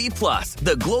Fuel TV Plus,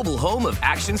 the global home of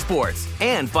action sports.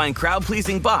 And find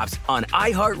crowd-pleasing bops on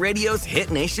iHeartRadio's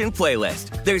Hit Nation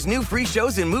playlist. There's new free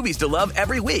shows and movies to love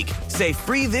every week. Say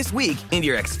free this week in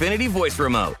your Xfinity voice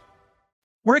remote.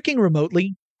 Working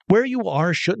remotely, where you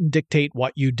are shouldn't dictate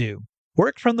what you do.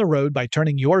 Work from the road by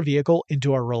turning your vehicle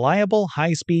into a reliable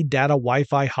high-speed data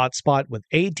Wi-Fi hotspot with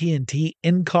AT&T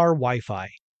in-car Wi-Fi.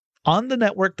 On the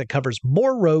network that covers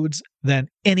more roads than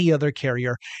any other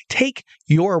carrier, take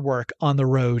your work on the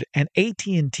road and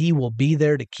AT&T will be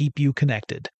there to keep you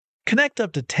connected. Connect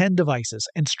up to 10 devices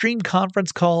and stream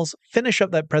conference calls, finish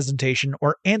up that presentation,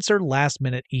 or answer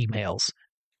last-minute emails.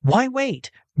 Why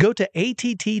wait? Go to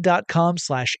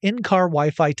att.com/in-car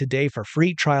Wi-Fi today for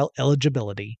free trial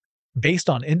eligibility. Based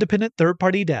on independent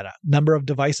third-party data, number of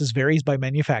devices varies by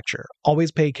manufacturer.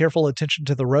 Always pay careful attention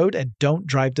to the road and don't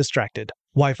drive distracted.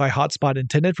 Wi-Fi hotspot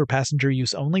intended for passenger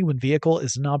use only when vehicle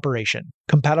is in operation.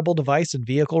 Compatible device and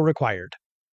vehicle required.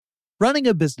 Running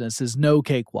a business is no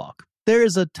cakewalk. There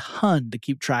is a ton to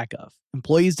keep track of.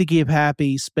 Employees to keep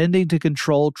happy, spending to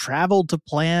control, travel to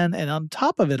plan, and on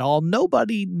top of it all,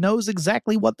 nobody knows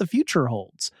exactly what the future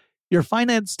holds. Your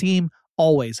finance team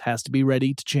always has to be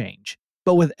ready to change.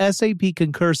 But with SAP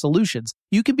Concur Solutions,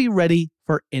 you can be ready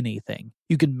for anything.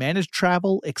 You can manage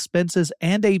travel, expenses,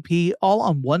 and AP all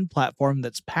on one platform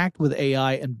that's packed with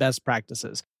AI and best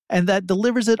practices, and that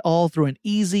delivers it all through an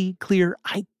easy, clear,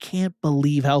 I can't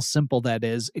believe how simple that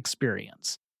is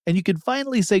experience. And you can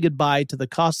finally say goodbye to the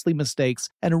costly mistakes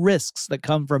and risks that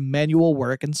come from manual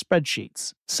work and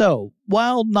spreadsheets. So,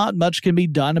 while not much can be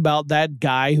done about that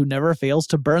guy who never fails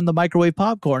to burn the microwave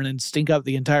popcorn and stink up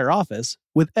the entire office,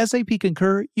 with SAP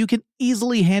Concur, you can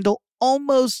easily handle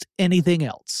almost anything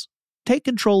else. Take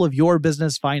control of your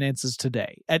business finances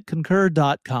today at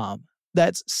Concur.com.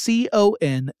 That's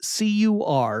CONCUR.com.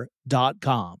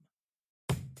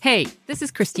 Hey, this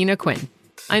is Christina Quinn.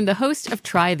 I'm the host of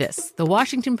Try This, the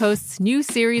Washington Post's new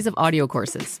series of audio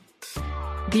courses.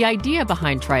 The idea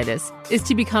behind Try This is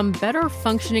to become better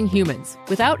functioning humans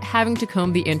without having to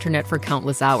comb the internet for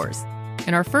countless hours.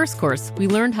 In our first course, we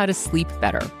learned how to sleep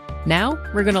better. Now,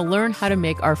 we're going to learn how to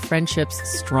make our friendships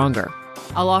stronger.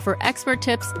 I'll offer expert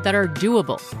tips that are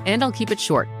doable, and I'll keep it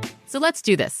short. So let's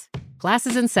do this. Class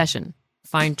is in session.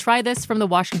 Find Try This from the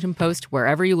Washington Post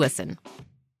wherever you listen.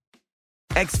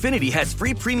 Xfinity has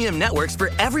free premium networks for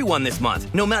everyone this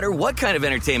month, no matter what kind of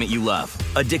entertainment you love.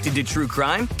 Addicted to true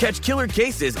crime? Catch killer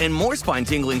cases and more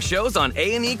spine-tingling shows on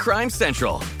A&E Crime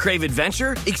Central. Crave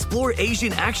adventure? Explore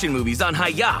Asian action movies on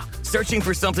Hi-YAH. Searching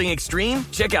for something extreme?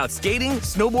 Check out skating,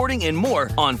 snowboarding, and more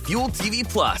on Fuel TV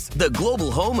Plus, the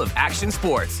global home of action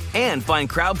sports. And find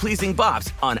crowd-pleasing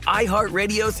bops on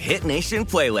iHeartRadio's Hit Nation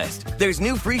playlist. There's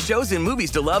new free shows and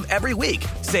movies to love every week.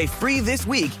 Say free this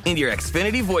week in your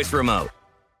Xfinity voice remote.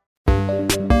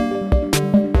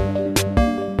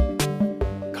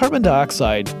 Carbon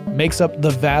dioxide makes up the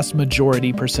vast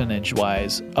majority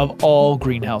percentage-wise of all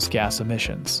greenhouse gas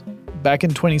emissions. Back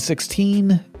in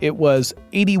 2016, it was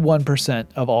 81%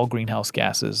 of all greenhouse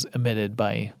gases emitted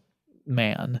by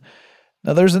man.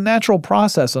 Now, there's a natural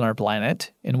process on our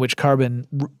planet in which carbon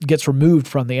gets removed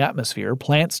from the atmosphere.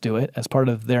 Plants do it as part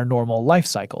of their normal life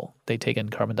cycle. They take in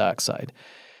carbon dioxide.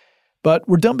 But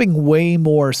we're dumping way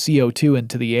more CO2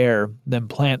 into the air than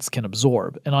plants can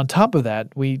absorb. And on top of that,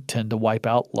 we tend to wipe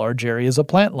out large areas of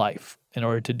plant life in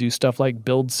order to do stuff like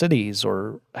build cities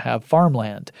or have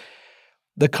farmland.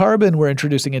 The carbon we're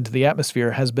introducing into the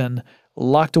atmosphere has been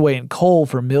locked away in coal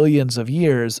for millions of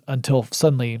years until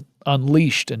suddenly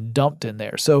unleashed and dumped in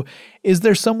there. So is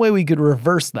there some way we could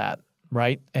reverse that,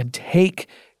 right? And take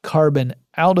carbon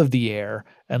out of the air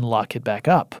and lock it back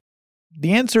up?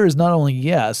 The answer is not only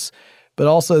yes, but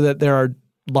also that there are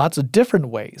lots of different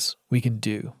ways we can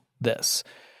do this.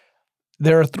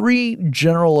 There are three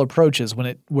general approaches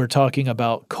when we're talking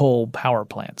about coal power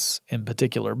plants in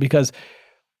particular, because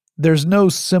there's no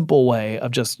simple way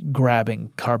of just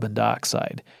grabbing carbon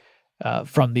dioxide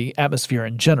from the atmosphere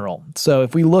in general. So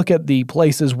if we look at the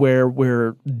places where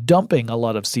we're dumping a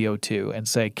lot of CO2 and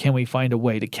say, can we find a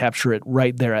way to capture it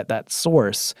right there at that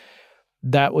source,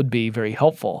 that would be very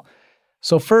helpful.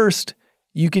 So first,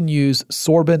 you can use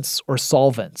sorbents or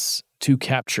solvents to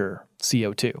capture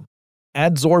CO2.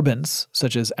 Adsorbents,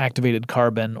 such as activated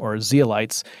carbon or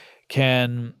zeolites,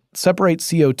 can separate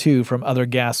CO2 from other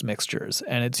gas mixtures,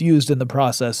 and it's used in the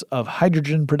process of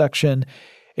hydrogen production.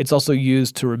 It's also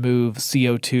used to remove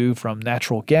CO2 from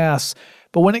natural gas.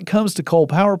 But when it comes to coal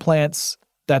power plants,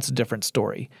 that's a different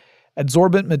story.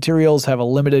 Adsorbent materials have a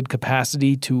limited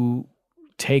capacity to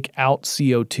take out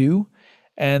CO2,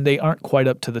 and they aren't quite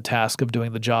up to the task of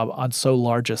doing the job on so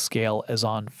large a scale as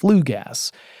on flue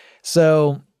gas.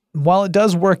 So while it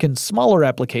does work in smaller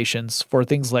applications for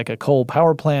things like a coal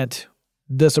power plant,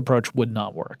 this approach would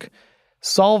not work.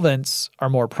 Solvents are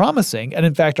more promising and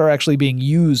in fact are actually being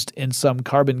used in some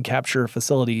carbon capture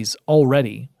facilities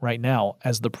already right now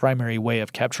as the primary way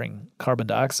of capturing carbon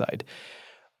dioxide.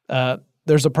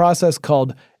 There's a process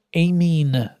called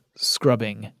amine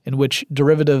scrubbing, in which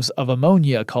derivatives of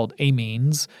ammonia called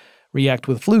amines react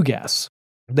with flue gas.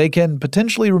 They can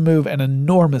potentially remove an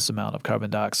enormous amount of carbon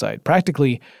dioxide,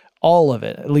 practically all of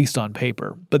it, at least on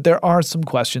paper. But there are some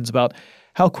questions about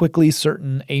how quickly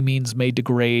certain amines may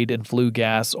degrade in flue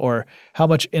gas, or how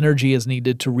much energy is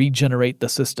needed to regenerate the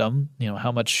system.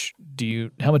 How much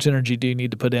energy do you need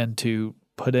to put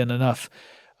in enough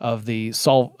of the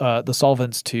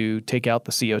solvents to take out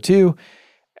the CO2?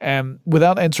 And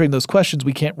without answering those questions,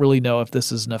 we can't really know if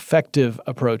this is an effective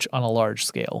approach on a large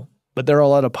scale. But there are a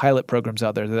lot of pilot programs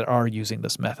out there that are using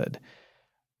this method.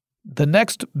 The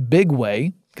next big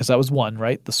way, because that was one,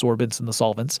 right? The sorbents and the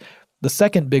solvents. The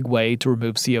second big way to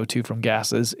remove CO2 from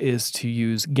gases is to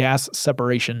use gas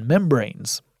separation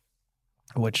membranes,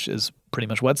 which is pretty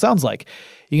much what it sounds like.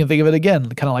 You can think of it again,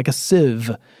 kind of like a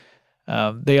sieve.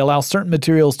 They allow certain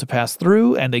materials to pass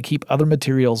through, and they keep other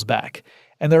materials back.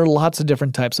 And there are lots of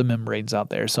different types of membranes out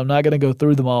there, so I'm not going to go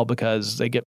through them all because they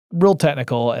get real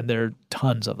technical and there are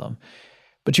tons of them.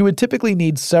 But you would typically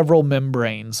need several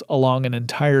membranes along an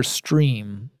entire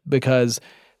stream because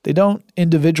they don't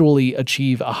individually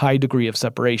achieve a high degree of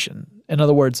separation. In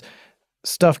other words,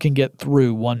 stuff can get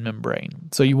through one membrane.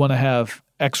 So you want to have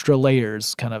extra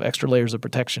layers of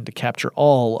protection to capture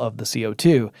all of the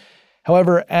CO2.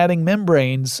 However, adding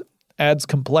membranes adds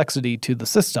complexity to the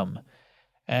system.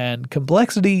 And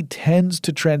complexity tends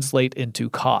to translate into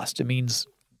cost. It means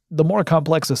the more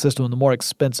complex a system, the more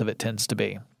expensive it tends to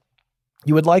be.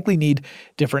 You would likely need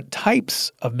different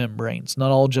types of membranes, not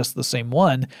all just the same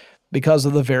one, because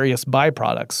of the various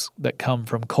byproducts that come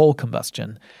from coal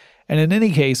combustion. And in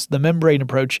any case, the membrane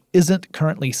approach isn't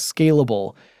currently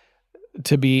scalable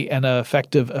to be an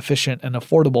effective, efficient, and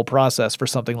affordable process for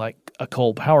something like a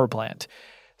coal power plant.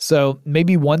 So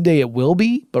maybe one day it will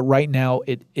be, but right now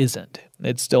it isn't.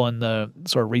 It's still in the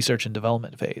sort of research and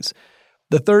development phase.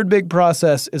 The third big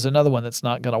process is another one that's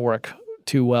not going to work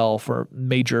too well for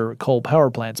major coal power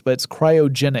plants, but it's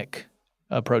cryogenic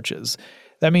approaches.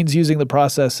 That means using the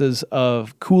processes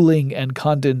of cooling and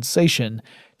condensation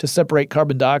to separate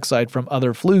carbon dioxide from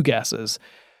other flue gases.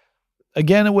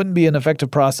 Again, it wouldn't be an effective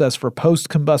process for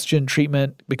post-combustion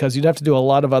treatment because you'd have to do a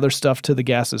lot of other stuff to the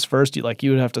gases first. You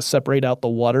would have to separate out the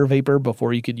water vapor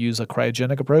before you could use a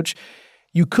cryogenic approach.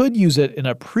 You could use it in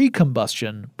a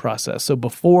pre-combustion process, so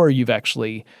before you've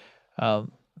actually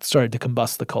started to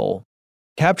combust the coal.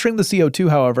 Capturing the CO2,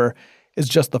 however, is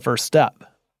just the first step.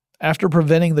 After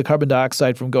preventing the carbon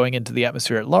dioxide from going into the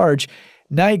atmosphere at large,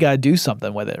 now you got to do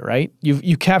something with it, right?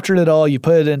 You've captured it all, you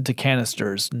put it into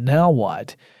canisters. Now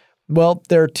what? Well,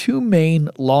 there are two main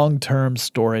long-term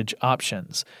storage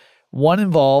options. One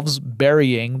involves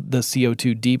burying the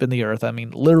CO2 deep in the earth,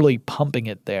 literally pumping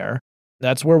it there.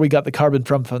 That's where we got the carbon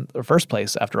from the first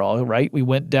place, after all, right? We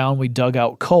went down, we dug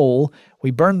out coal,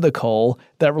 we burned the coal,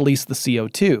 that released the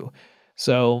CO2.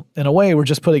 So, in a way, we're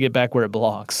just putting it back where it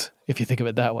belongs, if you think of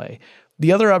it that way.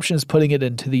 The other option is putting it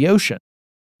into the ocean.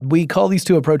 We call these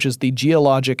two approaches the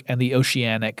geologic and the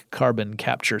oceanic carbon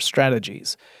capture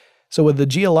strategies. So with the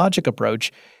geologic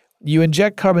approach, you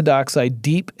inject carbon dioxide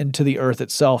deep into the earth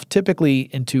itself, typically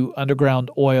into underground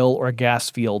oil or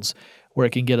gas fields where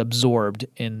it can get absorbed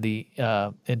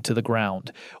into the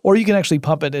ground. Or you can actually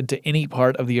pump it into any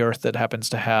part of the earth that happens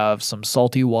to have some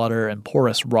salty water and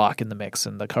porous rock in the mix,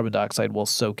 and the carbon dioxide will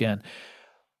soak in.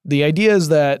 The idea is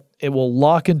that it will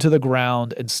lock into the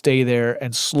ground and stay there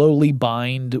and slowly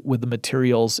bind with the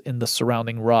materials in the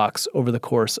surrounding rocks over the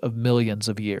course of millions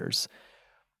of years.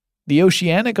 The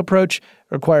oceanic approach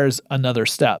requires another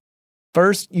step.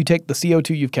 First, you take the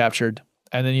CO2 you've captured,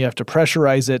 and then you have to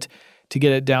pressurize it to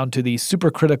get it down to the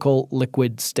supercritical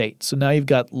liquid state. So now you've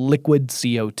got liquid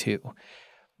CO2.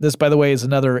 This, by the way, is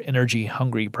another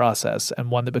energy-hungry process and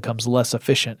one that becomes less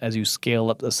efficient as you scale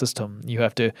up the system. You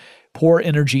have to pour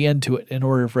energy into it in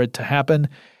order for it to happen,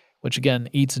 which again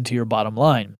eats into your bottom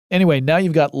line. Anyway, now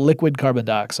you've got liquid carbon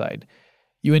dioxide.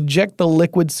 You inject the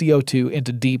liquid CO2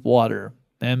 into deep water.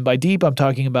 And by deep, I'm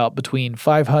talking about between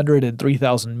 500 and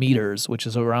 3,000 meters, which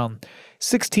is around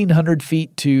 1,600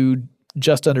 feet to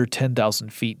just under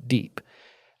 10,000 feet deep.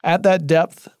 At that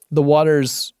depth, the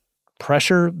water's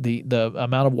pressure, the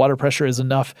amount of water pressure is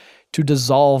enough to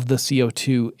dissolve the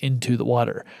CO2 into the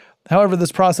water. However,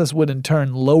 this process would in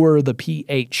turn lower the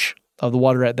pH of the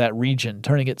water at that region,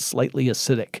 turning it slightly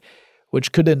acidic,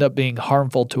 which could end up being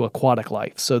harmful to aquatic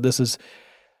life. So this is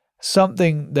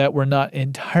something that we're not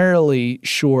entirely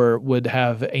sure would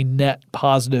have a net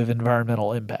positive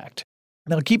environmental impact.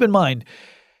 Now, keep in mind,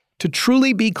 to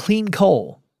truly be clean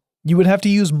coal, you would have to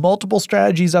use multiple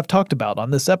strategies I've talked about on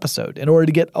this episode in order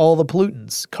to get all the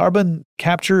pollutants. Carbon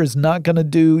capture is not going to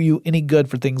do you any good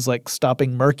for things like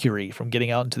stopping mercury from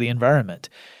getting out into the environment.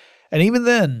 And even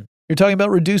then, you're talking about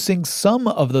reducing some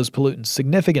of those pollutants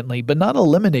significantly, but not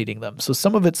eliminating them. So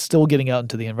some of it's still getting out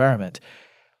into the environment.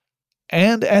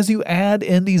 And as you add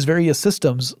in these various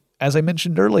systems, as I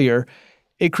mentioned earlier,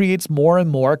 it creates more and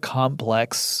more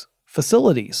complex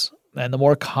facilities. And the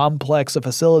more complex a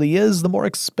facility is, the more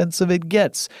expensive it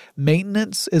gets.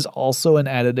 Maintenance is also an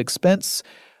added expense.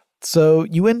 So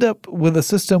you end up with a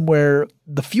system where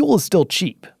the fuel is still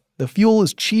cheap. The fuel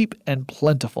is cheap and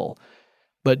plentiful,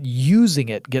 but using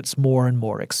it gets more and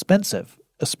more expensive,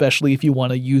 especially if you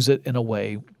want to use it in a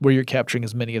way where you're capturing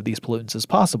as many of these pollutants as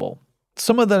possible.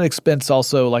 Some of that expense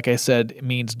also, like I said,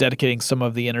 means dedicating some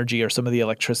of the energy or some of the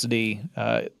electricity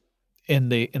in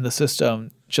the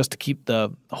system just to keep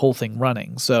the whole thing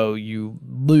running. So you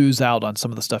lose out on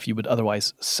some of the stuff you would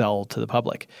otherwise sell to the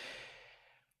public.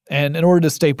 And in order to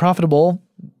stay profitable,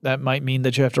 that might mean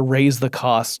that you have to raise the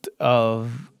cost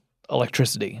of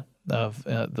electricity, of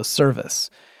the service.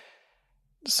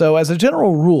 So as a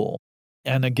general rule,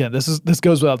 and again, this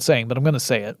goes without saying, but I'm going to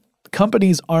say it,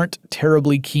 companies aren't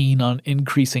terribly keen on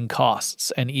increasing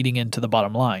costs and eating into the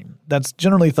bottom line. That's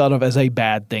generally thought of as a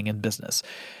bad thing in business.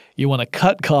 You want to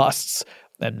cut costs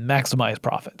and maximize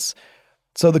profits.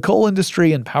 So the coal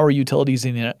industry and power utilities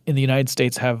in the United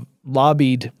States have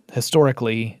lobbied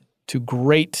historically to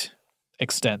great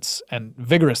extents and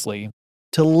vigorously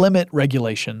to limit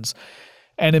regulations,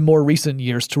 and in more recent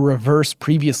years to reverse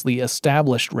previously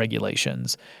established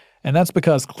regulations. And that's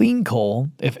because clean coal,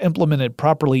 if implemented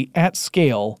properly at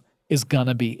scale, is going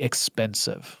to be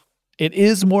expensive. It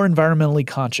is more environmentally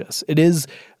conscious. It is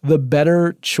the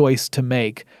better choice to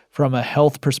make from a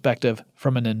health perspective,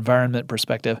 from an environment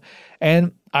perspective,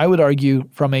 and I would argue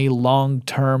from a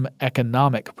long-term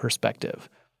economic perspective.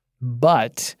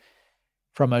 But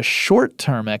from a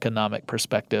short-term economic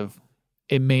perspective,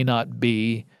 it may not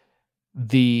be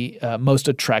the most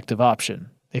attractive option.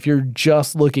 If you're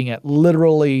just looking at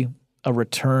literally a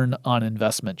return on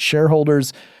investment,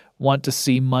 shareholders want to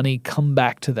see money come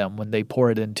back to them when they pour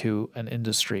it into an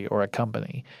industry or a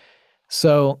company.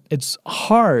 So it's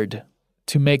hard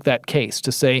to make that case,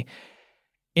 to say,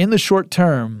 in the short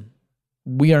term,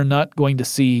 we are not going to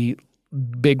see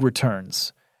big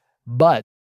returns. But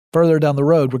further down the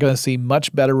road, we're going to see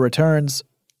much better returns,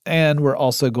 and we're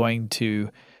also going to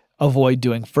avoid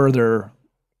doing further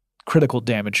critical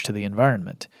damage to the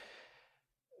environment.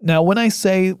 Now, when I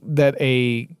say that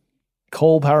a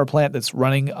coal power plant that's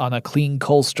running on a clean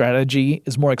coal strategy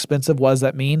is more expensive, what does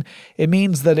that mean? It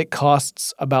means that it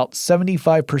costs about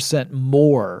 75%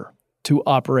 more to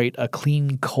operate a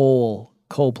clean coal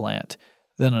plant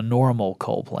than a normal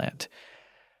coal plant.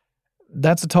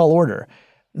 That's a tall order.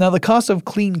 Now, the cost of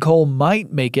clean coal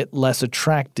might make it less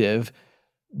attractive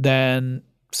than,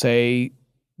 say,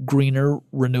 greener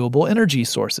renewable energy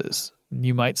sources.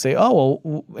 You might say, oh,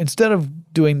 well, instead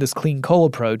of doing this clean coal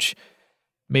approach,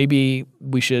 maybe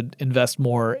we should invest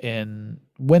more in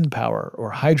wind power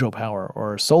or hydropower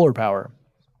or solar power.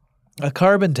 A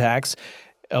carbon tax,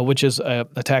 which is a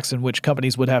tax in which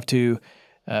companies would have to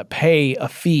pay a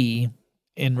fee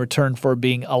in return for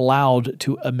being allowed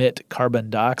to emit carbon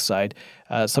dioxide.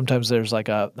 Sometimes there's like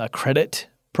a credit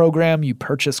program. You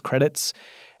purchase credits,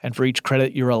 and for each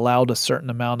credit, you're allowed a certain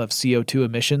amount of CO2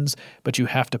 emissions, but you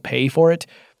have to pay for it.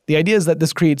 The idea is that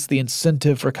this creates the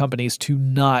incentive for companies to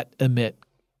not emit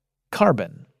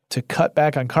carbon, to cut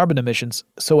back on carbon emissions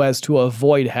so as to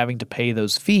avoid having to pay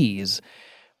those fees.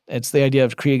 It's the idea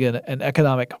of creating an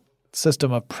economic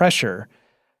system of pressure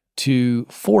to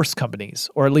force companies,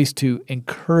 or at least to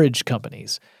encourage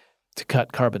companies, to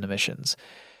cut carbon emissions.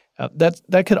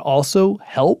 That could also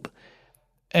help,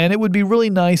 and it would be really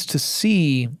nice to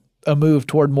see a move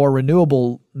toward more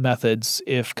renewable methods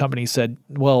if companies said,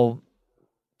 well,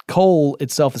 coal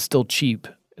itself is still cheap,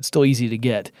 it's still easy to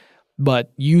get,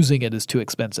 but using it is too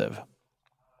expensive.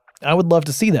 I would love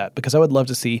to see that, because I would love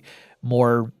to see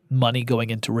more money going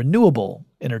into renewable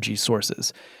energy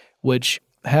sources, which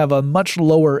have a much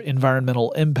lower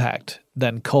environmental impact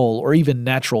than coal or even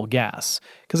natural gas.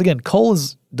 Because again, coal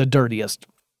is the dirtiest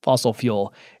fossil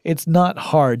fuel. It's not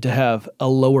hard to have a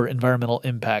lower environmental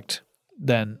impact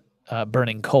than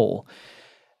burning coal.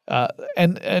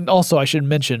 And also, I should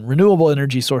mention, renewable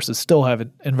energy sources still have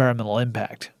an environmental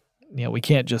impact. You know, we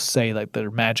can't just say like they're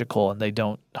magical and they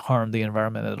don't harm the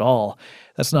environment at all.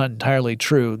 That's not entirely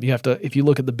true. You have to, if you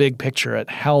look at the big picture at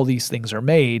how these things are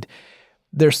made,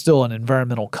 there's still an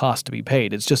environmental cost to be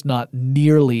paid. It's just not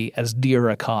nearly as dear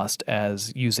a cost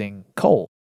as using coal.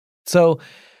 So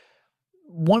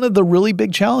one of the really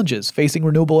big challenges facing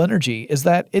renewable energy is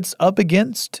that it's up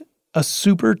against a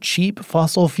super cheap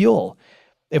fossil fuel.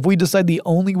 If we decide the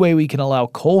only way we can allow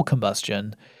coal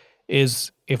combustion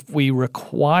is if we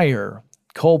require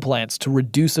coal plants to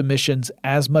reduce emissions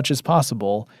as much as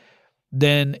possible,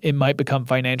 then it might become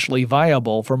financially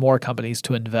viable for more companies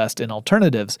to invest in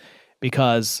alternatives,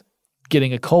 because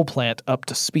getting a coal plant up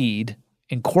to speed,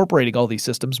 incorporating all these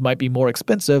systems might be more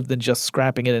expensive than just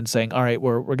scrapping it and saying, all right,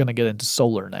 we're going to get into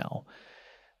solar now.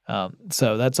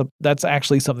 So that's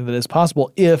actually something that is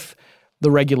possible if the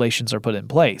regulations are put in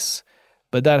place.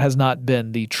 But that has not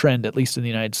been the trend, at least in the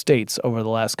United States, over the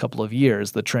last couple of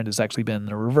years. The trend has actually been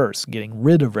the reverse, getting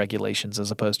rid of regulations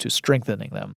as opposed to strengthening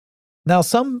them. Now,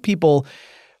 some people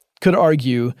could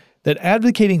argue that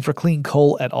advocating for clean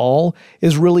coal at all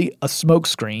is really a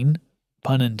smokescreen,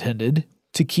 pun intended,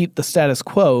 to keep the status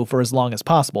quo for as long as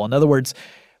possible. In other words,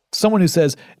 someone who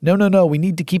says, no, we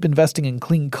need to keep investing in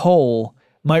clean coal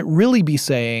might really be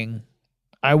saying,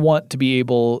 I want to be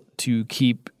able to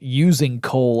keep using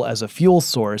coal as a fuel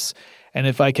source, and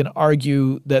if I can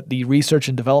argue that the research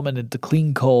and development into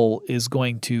clean coal is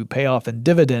going to pay off in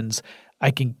dividends, I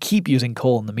can keep using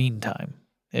coal in the meantime.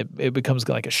 It becomes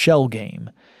like a shell game.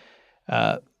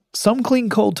 Some clean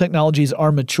coal technologies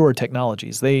are mature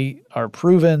technologies. They are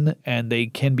proven and they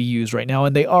can be used right now,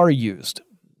 and they are used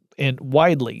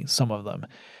widely, some of them.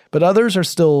 But others are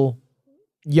still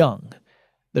young.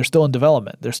 They're still in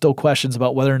development. There's still questions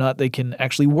about whether or not they can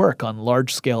actually work on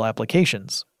large-scale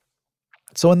applications.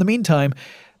 So in the meantime,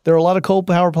 there are a lot of coal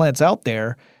power plants out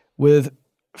there with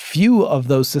few of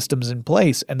those systems in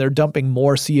place, and they're dumping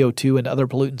more CO2 and other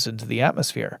pollutants into the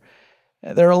atmosphere.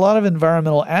 There are a lot of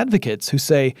environmental advocates who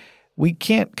say, we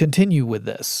can't continue with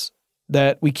this,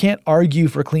 that we can't argue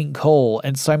for clean coal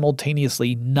and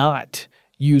simultaneously not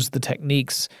use the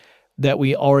techniques that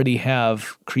we already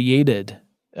have created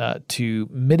to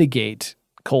mitigate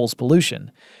coal's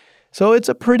pollution. So it's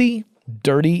a pretty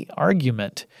dirty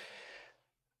argument.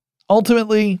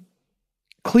 Ultimately,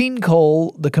 clean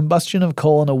coal, the combustion of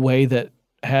coal in a way that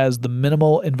has the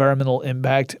minimal environmental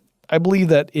impact, I believe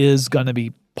that is going to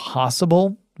be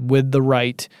possible with the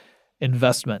right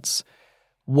investments.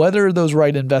 Whether those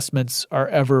right investments are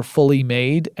ever fully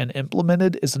made and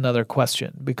implemented is another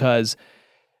question, because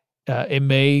it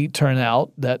may turn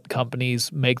out that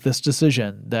companies make this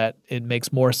decision, that it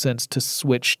makes more sense to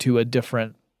switch to a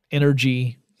different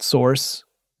energy source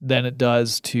than it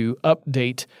does to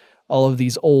update all of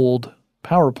these old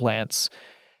power plants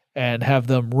and have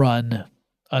them run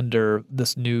under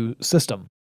this new system.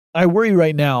 I worry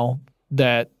right now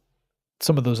that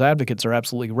some of those advocates are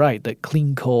absolutely right, that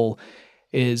clean coal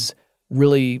is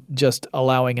really just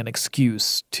allowing an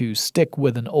excuse to stick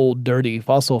with an old, dirty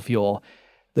fossil fuel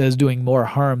that is doing more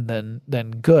harm than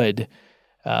good,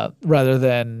 rather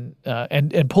than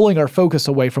and pulling our focus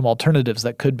away from alternatives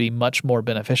that could be much more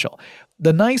beneficial.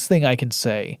 The nice thing I can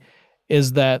say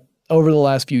is that over the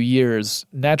last few years,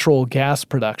 natural gas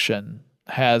production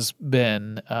has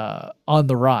been on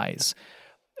the rise.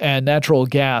 And natural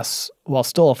gas, while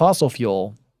still a fossil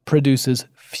fuel, produces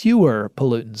fewer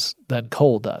pollutants than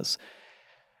coal does.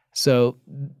 So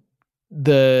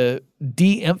the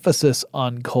de-emphasis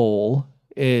on coal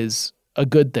is a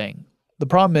good thing. The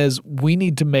problem is we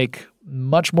need to make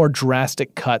much more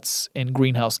drastic cuts in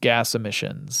greenhouse gas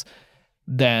emissions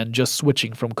than just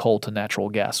switching from coal to natural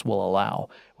gas will allow.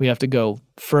 We have to go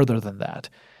further than that.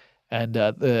 And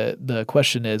the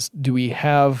question is, do we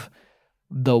have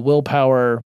the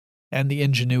willpower and the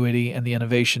ingenuity and the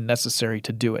innovation necessary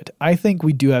to do it? I think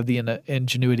we do have the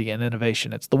ingenuity and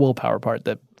innovation. It's the willpower part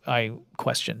that I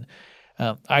question.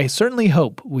 I certainly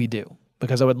hope we do,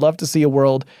 because I would love to see a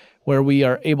world where we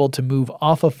are able to move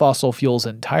off of fossil fuels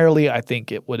entirely. I think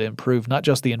it would improve not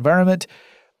just the environment,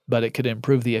 but it could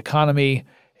improve the economy.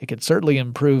 It could certainly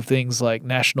improve things like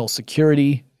national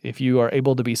security. If you are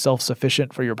able to be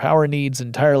self-sufficient for your power needs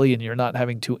entirely and you're not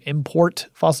having to import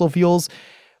fossil fuels,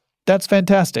 that's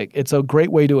fantastic. It's a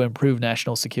great way to improve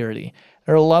national security.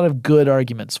 There are a lot of good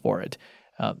arguments for it,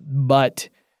 but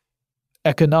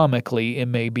economically, it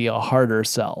may be a harder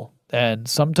sell. And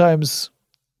sometimes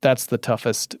that's the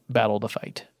toughest battle to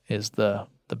fight, is the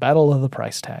battle of the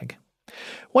price tag.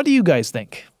 What do you guys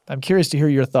think? I'm curious to hear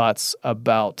your thoughts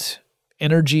about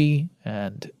energy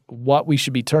and what we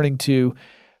should be turning to.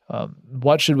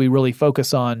 What should we really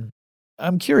focus on?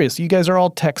 I'm curious. You guys are all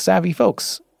tech-savvy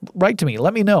folks. Write to me.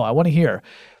 Let me know. I want to hear.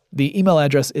 The email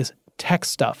address is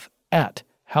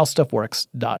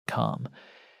techstuff@howstuffworks.com.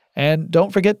 And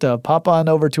don't forget to pop on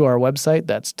over to our website.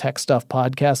 That's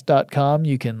techstuffpodcast.com.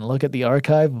 You can look at the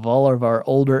archive of all of our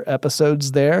older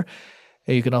episodes there.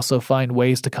 You can also find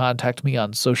ways to contact me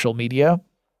on social media,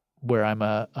 where I'm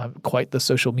quite the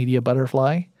social media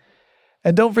butterfly.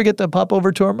 And don't forget to pop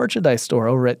over to our merchandise store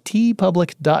over at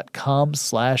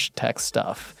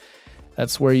tpublic.com/techstuff.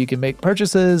 That's where you can make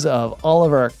purchases of all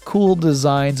of our cool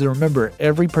designs. And remember,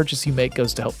 every purchase you make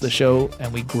goes to help the show,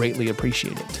 and we greatly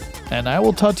appreciate it. And I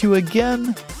will talk to you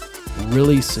again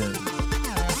really soon.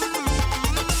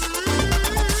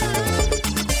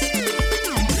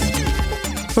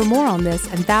 For more on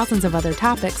this and thousands of other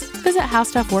topics, visit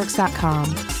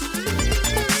howstuffworks.com.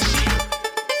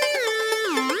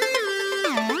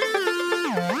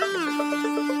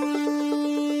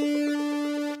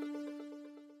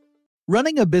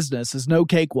 Running a business is no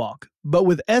cakewalk, but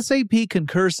with SAP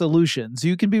Concur Solutions,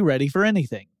 you can be ready for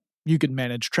anything. You can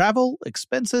manage travel,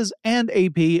 expenses, and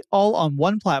AP all on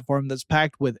one platform that's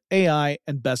packed with AI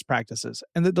and best practices,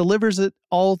 and that delivers it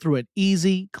all through an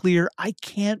easy, clear, I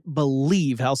can't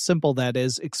believe how simple that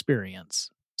is experience.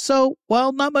 So,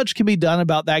 while not much can be done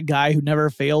about that guy who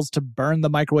never fails to burn the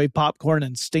microwave popcorn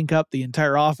and stink up the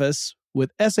entire office,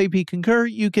 with SAP Concur,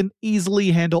 you can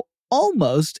easily handle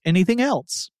almost anything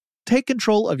else. Take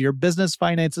control of your business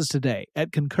finances today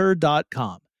at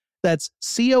Concur.com. That's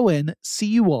CONCUR.com.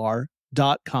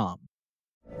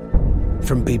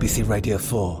 From BBC Radio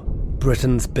 4,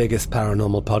 Britain's biggest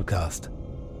paranormal podcast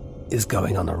is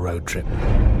going on a road trip.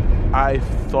 I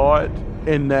thought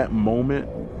in that moment,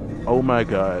 oh my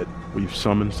God, we've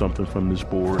summoned something from this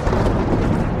board.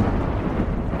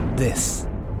 This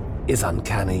is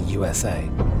Uncanny USA.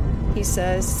 He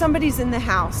says, somebody's in the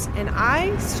house, and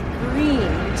I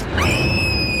screamed.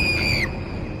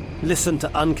 Listen to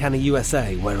Uncanny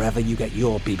USA wherever you get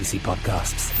your BBC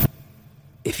podcasts,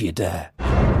 if you dare.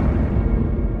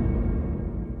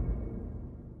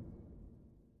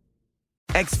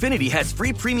 Xfinity has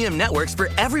free premium networks for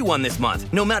everyone this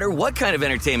month, no matter what kind of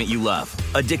entertainment you love.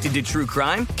 Addicted to true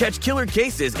crime? Catch killer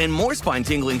cases and more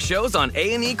spine-tingling shows on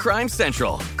A&E Crime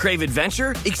Central. Crave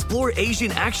adventure? Explore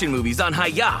Asian action movies on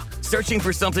Hi-YAH. Searching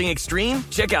for something extreme?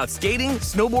 Check out skating,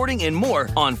 snowboarding, and more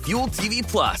on Fuel TV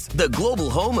Plus, the global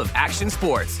home of action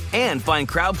sports. And find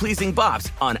crowd-pleasing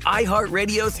bops on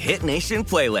iHeartRadio's Hit Nation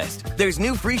playlist. There's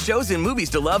new free shows and movies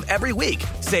to love every week.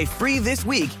 Say free this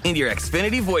week in your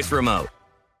Xfinity voice remote.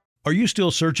 Are you still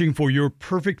searching for your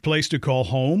perfect place to call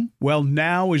home? Well,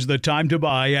 now is the time to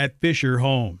buy at Fisher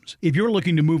Homes. If you're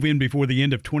looking to move in before the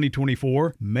end of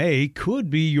 2024, May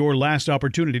could be your last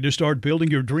opportunity to start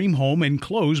building your dream home and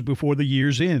close before the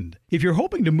year's end. If you're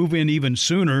hoping to move in even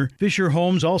sooner, Fisher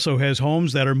Homes also has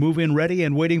homes that are move-in ready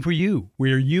and waiting for you,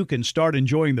 where you can start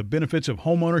enjoying the benefits of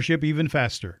homeownership even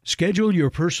faster. Schedule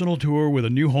your personal tour with a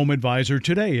new home advisor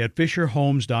today at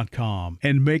FisherHomes.com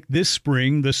and make this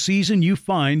spring the season you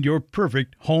find your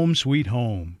perfect home sweet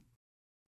home.